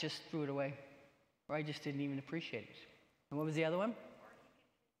 and I just threw it away, or I just didn't even appreciate it. And what was the other one?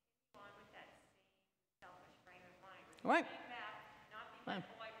 Right. Not because,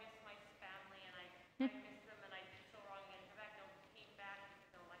 oh, I miss my family and I miss them and I did so wrong and go back. No, he came back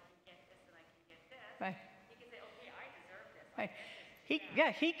because, no, I can get this and I can get this. Right. He can say, okay, I deserve this. Right.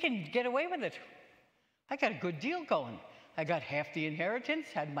 He can get away with it. I got a good deal going. I got half the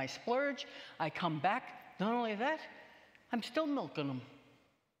inheritance, had my splurge. I come back. Not only that, I'm still milking them.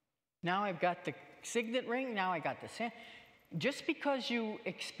 Now I've got the signet ring. Now I got the sand. Just because you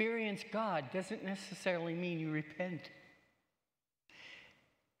experience God doesn't necessarily mean you repent.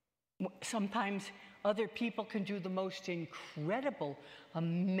 Sometimes other people can do the most incredible,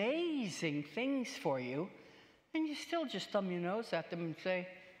 amazing things for you, and you still just thumb your nose at them and say,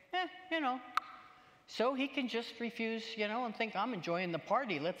 you know. So he can just refuse, you know, and think, I'm enjoying the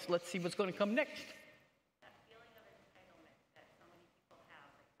party. Let's see what's going to come next. That feeling of entitlement that so many people have,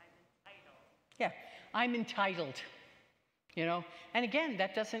 like, I'm entitled. Yeah, I'm entitled. You know, and again,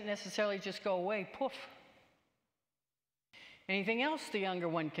 that doesn't necessarily just go away, poof. Anything else the younger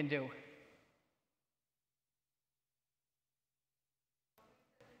one can do?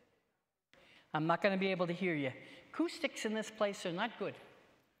 I'm not going to be able to hear you. Acoustics in this place are not good.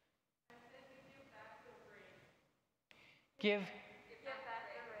 Give back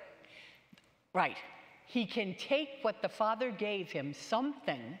the ring. Right. He can take what the Father gave him,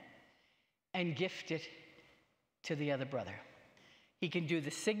 something, and gift it to the other brother. He can do the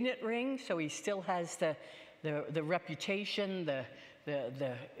signet ring, so he still has the reputation, the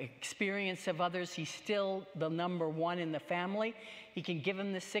experience of others. He's still the number one in the family. He can give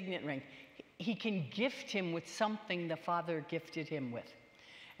him the signet ring. He can gift him with something the Father gifted him with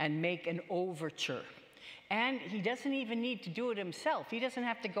and make an overture. And he doesn't even need to do it himself. He doesn't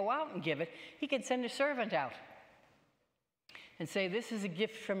have to go out and give it. He can send a servant out and say, this is a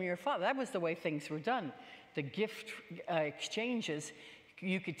gift from your father. That was the way things were done. The gift exchanges,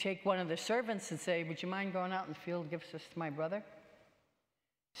 you could take one of the servants and say, would you mind going out in the field and give this to my brother?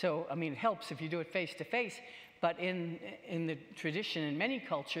 So, I mean, it helps if you do it face to face, but in the tradition in many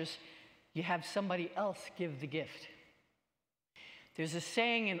cultures, you have somebody else give the gift. There's a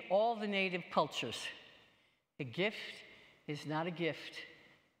saying in all the native cultures, a gift is not a gift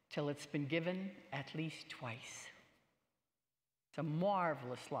till it's been given at least twice. It's a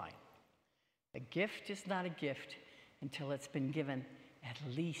marvelous line. A gift is not a gift until it's been given at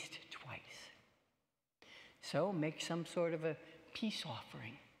least twice. So make some sort of a peace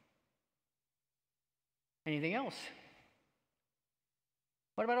offering. Anything else?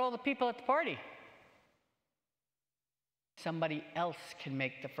 What about all the people at the party? Somebody else can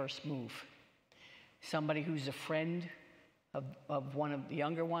make the first move. Somebody who's a friend of one of the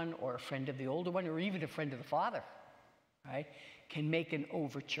younger one, or a friend of the older one, or even a friend of the father, right, can make an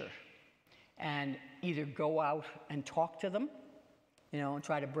overture and either go out and talk to them, and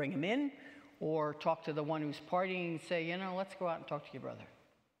try to bring them in, or talk to the one who's partying and say, let's go out and talk to your brother.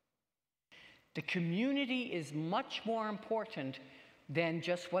 The community is much more important than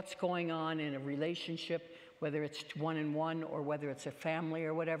just what's going on in a relationship, whether it's one-on-one or whether it's a family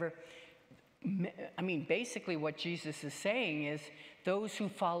or whatever. I mean, basically what Jesus is saying is those who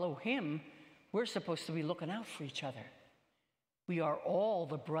follow him, we're supposed to be looking out for each other. We are all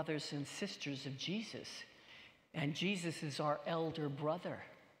the brothers and sisters of Jesus, and Jesus is our elder brother.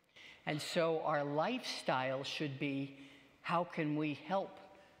 And so our lifestyle should be, how can we help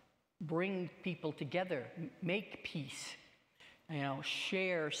bring people together, make peace,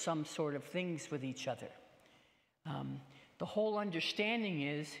 share some sort of things with each other. The whole understanding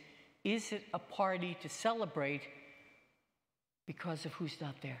is it a party to celebrate because of who's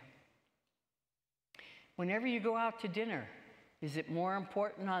not there? Whenever you go out to dinner, is it more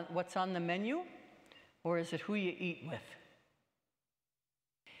important on what's on the menu, or is it who you eat with?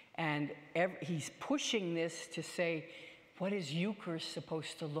 And he's pushing this to say, what is Eucharist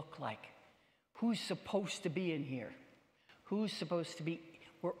supposed to look like? Who's supposed to be in here? Who's supposed to be?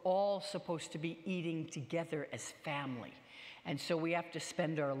 We're all supposed to be eating together as family. And so we have to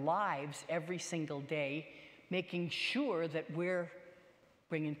spend our lives every single day making sure that we're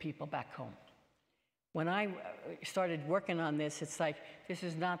bringing people back home. When I started working on this, it's like, this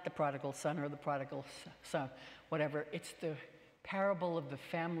is not the prodigal son or the prodigal son, whatever. It's the parable of the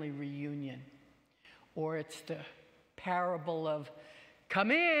family reunion. Or it's the parable of, come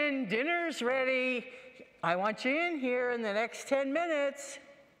in, dinner's ready. I want you in here in the next 10 minutes.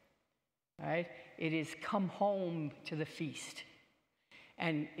 All right? It is come home to the feast.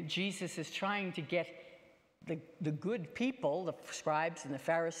 And Jesus is trying to get the good people, the scribes and the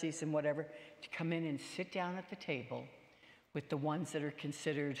Pharisees and whatever, to come in and sit down at the table with the ones that are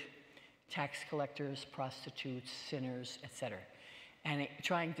considered tax collectors, prostitutes, sinners, etc. And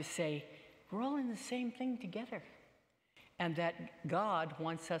trying to say, we're all in the same thing together. And that God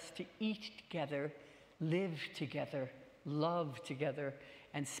wants us to eat together, live together, love together,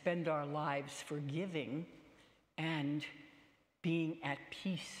 and spend our lives forgiving and being at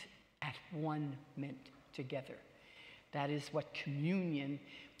peace at one mint together. That is what communion,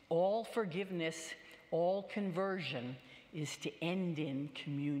 all forgiveness, all conversion is to end in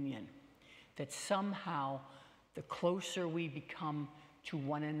communion. That somehow the closer we become to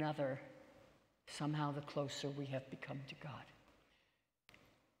one another, somehow the closer we have become to God.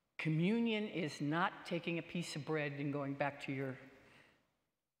 Communion is not taking a piece of bread and going back to your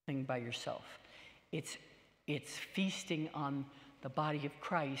thing by yourself. It's feasting on the body of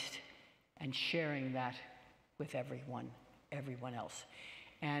Christ and sharing that with everyone else.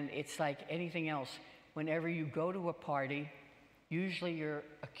 And it's like anything else. Whenever you go to a party, usually you're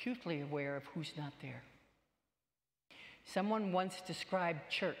acutely aware of who's not there. Someone once described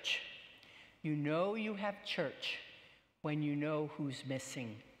church. You know you have church when you know who's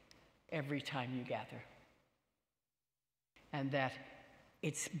missing every time you gather. And that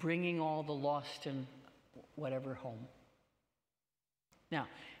it's bringing all the lost and whatever home. Now,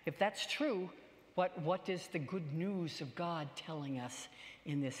 if that's true, what is the good news of God telling us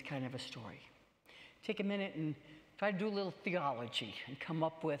in this kind of a story? Take a minute and try to do a little theology and come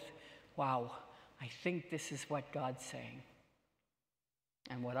up with, wow, I think this is what God's saying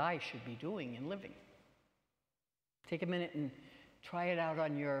and what I should be doing and living. Take a minute and try it out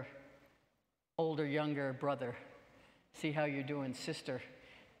on your older, younger brother. See how you're doing, sister,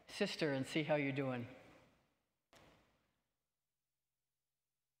 and see how you're doing.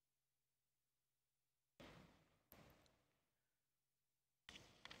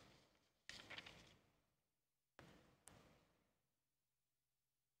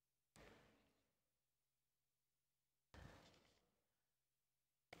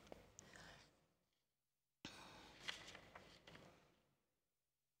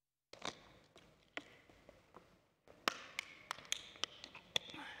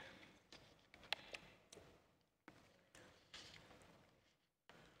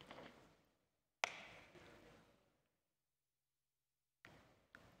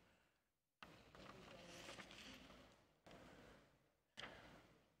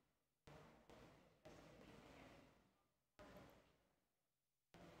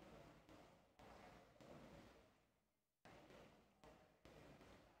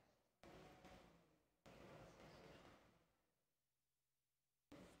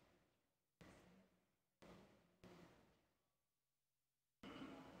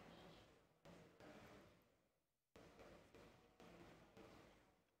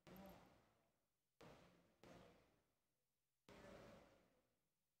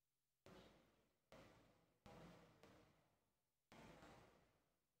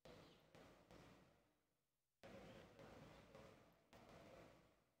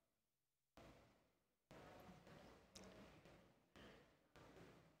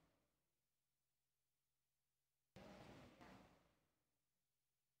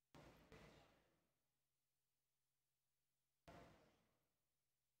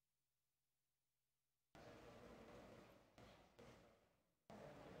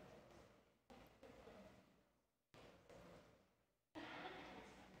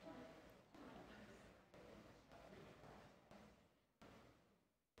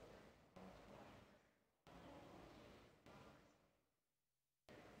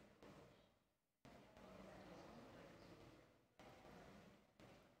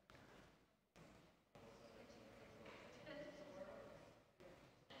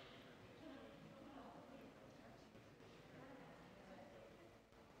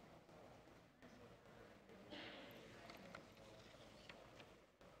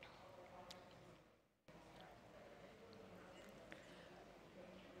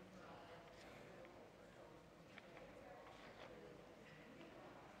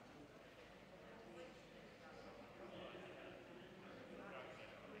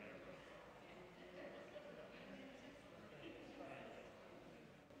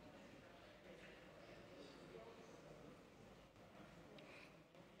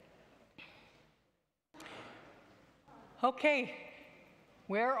 Okay,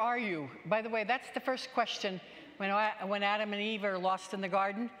 where are you? By the way, that's the first question. When Adam and Eve are lost in the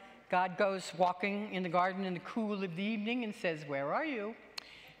garden, God goes walking in the garden in the cool of the evening and says, where are you?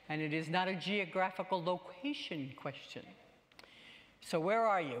 And it is not a geographical location question. So where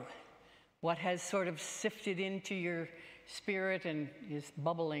are you? What has sort of sifted into your spirit and is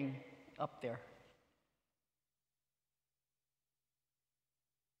bubbling up there?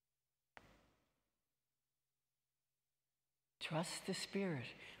 Trust the Spirit.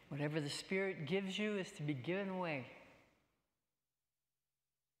 Whatever the Spirit gives you is to be given away.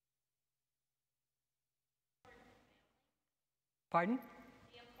 Pardon?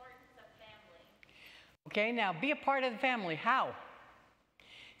 The importance of family. Okay, now be a part of the family. How?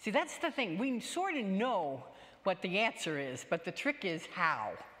 See, that's the thing. We sort of know what the answer is, but the trick is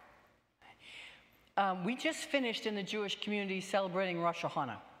how. We just finished in the Jewish community celebrating Rosh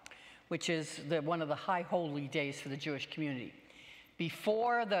Hashanah, which is one of the high holy days for the Jewish community.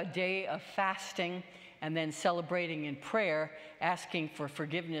 Before the day of fasting and then celebrating in prayer, asking for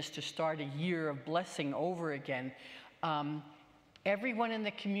forgiveness to start a year of blessing over again, everyone in the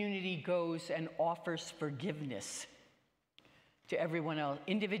community goes and offers forgiveness to everyone else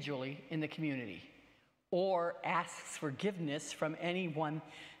individually in the community, or asks forgiveness from anyone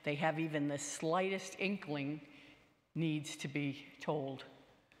they have even the slightest inkling needs to be told,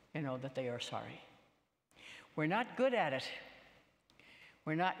 that they are sorry. We're not good at it.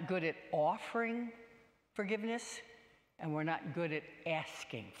 We're not good at offering forgiveness, and we're not good at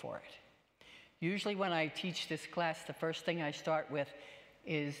asking for it. Usually when I teach this class, the first thing I start with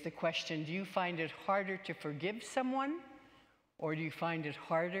is the question, do you find it harder to forgive someone, or do you find it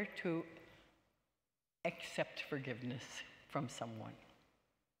harder to accept forgiveness from someone?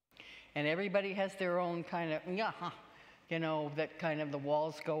 And everybody has their own kind of, that kind of the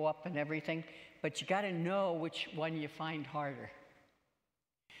walls go up and everything, but you got to know which one you find harder.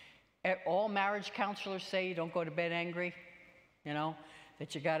 All marriage counselors say you don't go to bed angry,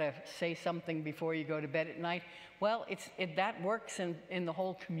 that you got to say something before you go to bed at night. Well, that works in the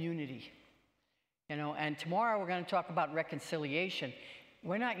whole community, and tomorrow we're going to talk about reconciliation.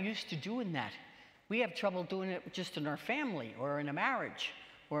 We're not used to doing that. We have trouble doing it just in our family or in a marriage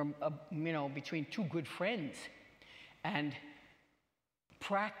or, between two good friends. And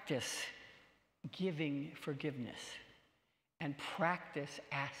practice giving forgiveness and practice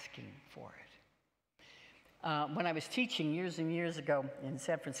asking for it. When I was teaching years and years ago in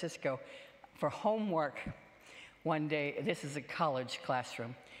San Francisco for homework one day, this is a college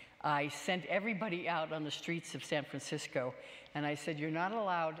classroom, I sent everybody out on the streets of San Francisco and I said, you're not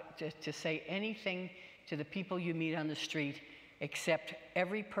allowed to say anything to the people you meet on the street except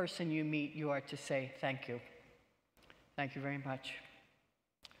every person you meet you are to say thank you. Thank you very much.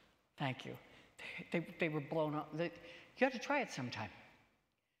 Thank you. They were blown up. You have to try it sometime.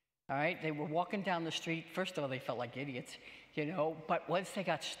 All right? They were walking down the street. First of all, they felt like idiots, but once they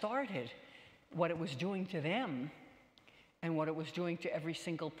got started, what it was doing to them and what it was doing to every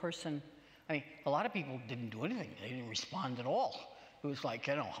single person. I mean, a lot of people didn't do anything. They didn't respond at all. It was like,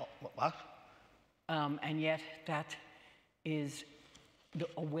 what? And yet that is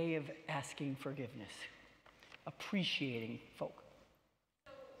a way of asking forgiveness, appreciating folk.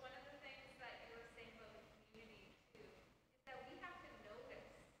 So one of the things that you were saying about the community too is that we have to notice,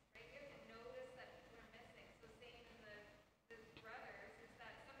 right? We have to notice that people are missing. So saying in the brothers is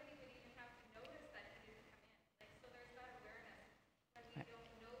that somebody would even have to notice that he didn't come in. Like, so there's that awareness. When we don't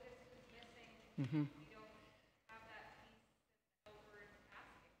notice who's missing, we don't have that peace over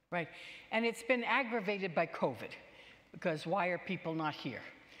asking. Right, and it's been aggravated by COVID, because why are people not here?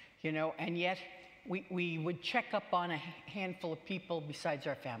 And yet we would check up on a handful of people besides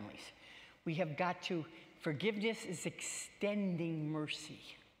our families. We have got to, forgiveness is extending mercy.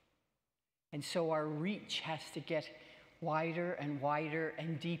 And so our reach has to get wider and wider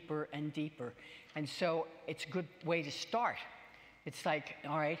and deeper and deeper. And so it's a good way to start. It's like,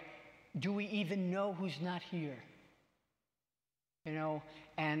 all right, do we even know who's not here?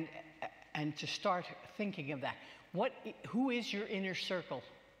 And to start thinking of that. Who is your inner circle?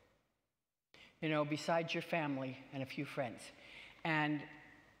 Besides your family and a few friends. And,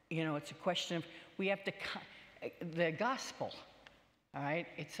 it's a question of, we have to, the gospel, all right?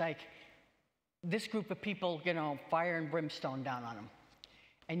 It's like this group of people, fire and brimstone down on them.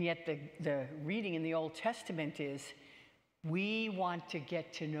 And yet the reading in the Old Testament is, we want to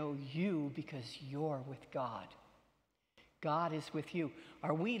get to know you because you're with God. God is with you.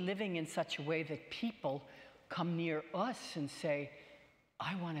 Are we living in such a way that people come near us and say,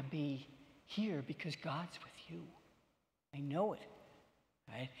 I want to be here because God's with you. I know it,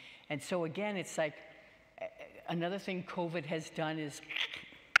 right? And so again, it's like, Another thing COVID has done is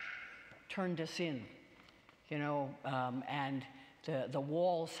turned us in, and the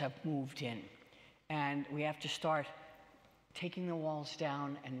walls have moved in. And we have to start taking the walls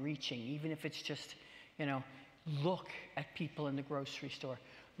down and reaching, even if it's just, look at people in the grocery store,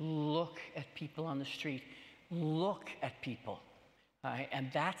 look at people on the street, look at people. And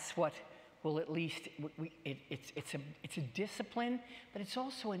that's what will at least, it's a discipline, but it's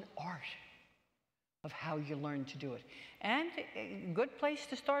also an art of how you learn to do it. And a good place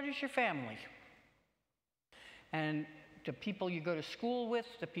to start is your family. And the people you go to school with,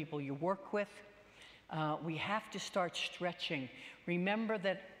 the people you work with, we have to start stretching. Remember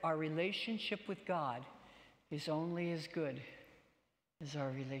that our relationship with God is only as good as our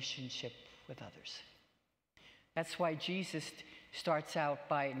relationship with others. That's why Jesus starts out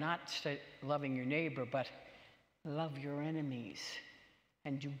by not loving your neighbor, but love your enemies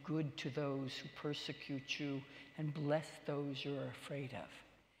and do good to those who persecute you and bless those you're afraid of.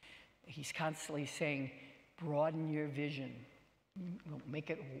 He's constantly saying, broaden your vision, make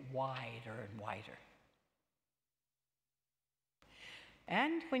it wider and wider.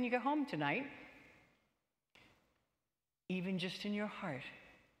 And when you go home tonight, even just in your heart,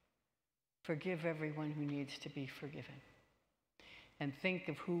 forgive everyone who needs to be forgiven. And think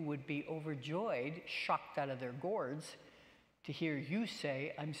of who would be overjoyed, shocked out of their gourds, to hear you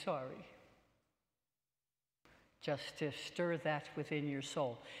say, I'm sorry. Just to stir that within your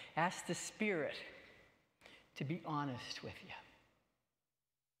soul. Ask the Spirit to be honest with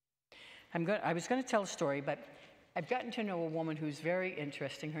you. I was going to tell a story, but I've gotten to know a woman who's very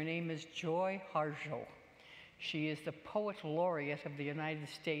interesting. Her name is Joy Harjo. She is the Poet Laureate of the United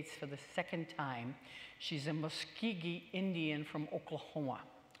States for the second time. She's a Muskogee Indian from Oklahoma.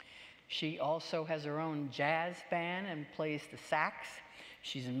 She also has her own jazz band and plays the sax.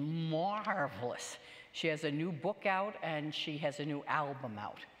 She's marvelous. She has a new book out and she has a new album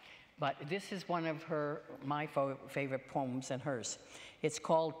out. But this is one of my favorite poems and hers. It's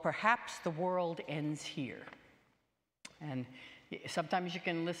called Perhaps the World Ends Here. And sometimes you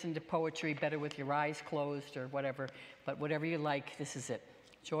can listen to poetry better with your eyes closed or whatever, but whatever you like, this is it.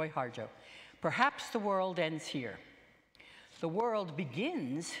 Joy Harjo. Perhaps the world ends here. The world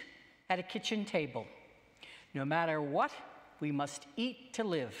begins at a kitchen table. No matter what, we must eat to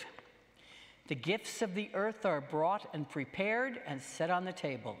live. The gifts of the earth are brought and prepared and set on the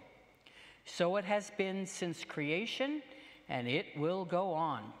table. So it has been since creation, and it will go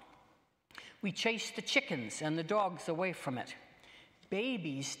on. We chase the chickens and the dogs away from it.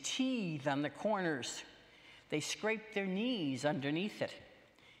 Babies teethe on the corners. They scrape their knees underneath it.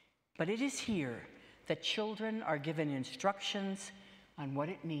 But it is here that children are given instructions on what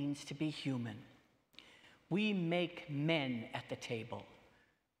it means to be human. We make men at the table.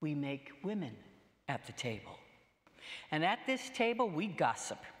 We make women at the table. And at this table, we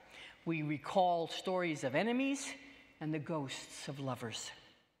gossip. We recall stories of enemies and the ghosts of lovers.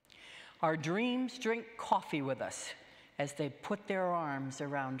 Our dreams drink coffee with us as they put their arms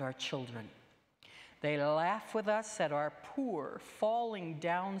around our children. They laugh with us at our poor, falling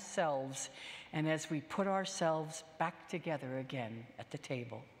down selves, and as we put ourselves back together again at the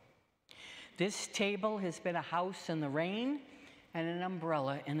table. This table has been a house in the rain and an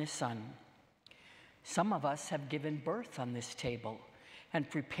umbrella in the sun. Some of us have given birth on this table and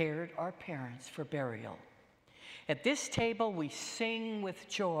prepared our parents for burial. At this table, we sing with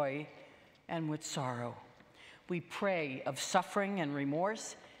joy and with sorrow. We pray of suffering and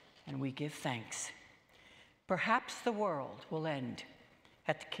remorse, and we give thanks. Perhaps the world will end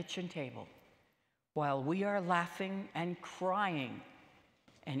at the kitchen table while we are laughing and crying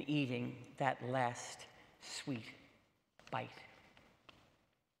and eating that last sweet bite.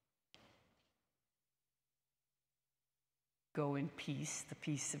 Go in peace, the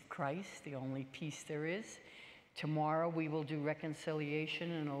peace of Christ, the only peace there is. Tomorrow we will do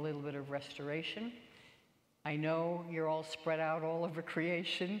reconciliation and a little bit of restoration. I know you're all spread out all over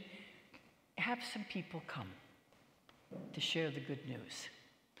creation. Have some people come to share the good news.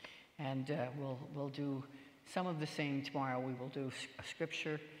 And we'll do some of the same tomorrow. We will do a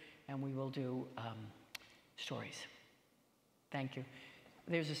scripture and we will do stories. Thank you.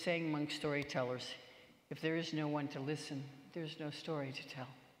 There's a saying among storytellers, if there is no one to listen, there's no story to tell.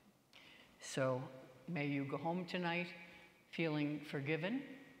 So may you go home tonight feeling forgiven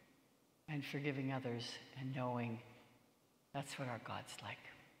and forgiving others and knowing that's what our God's like.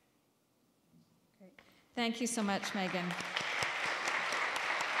 Great. Thank you so much, Megan.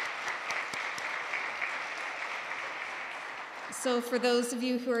 So for those of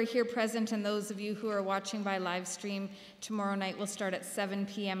you who are here present and those of you who are watching by live stream, tomorrow night we'll start at 7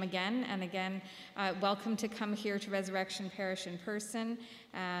 p.m. again. And again, welcome to come here to Resurrection Parish in person,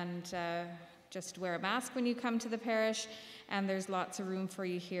 and just wear a mask when you come to the parish, and there's lots of room for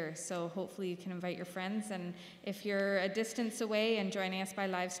you here. So hopefully you can invite your friends, and if you're a distance away and joining us by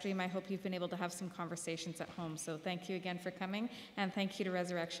live stream, I hope you've been able to have some conversations at home. So thank you again for coming, and thank you to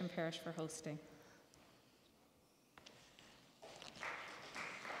Resurrection Parish for hosting.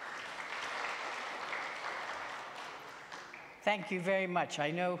 Thank you very much.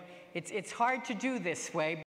 I know it's hard to do this way.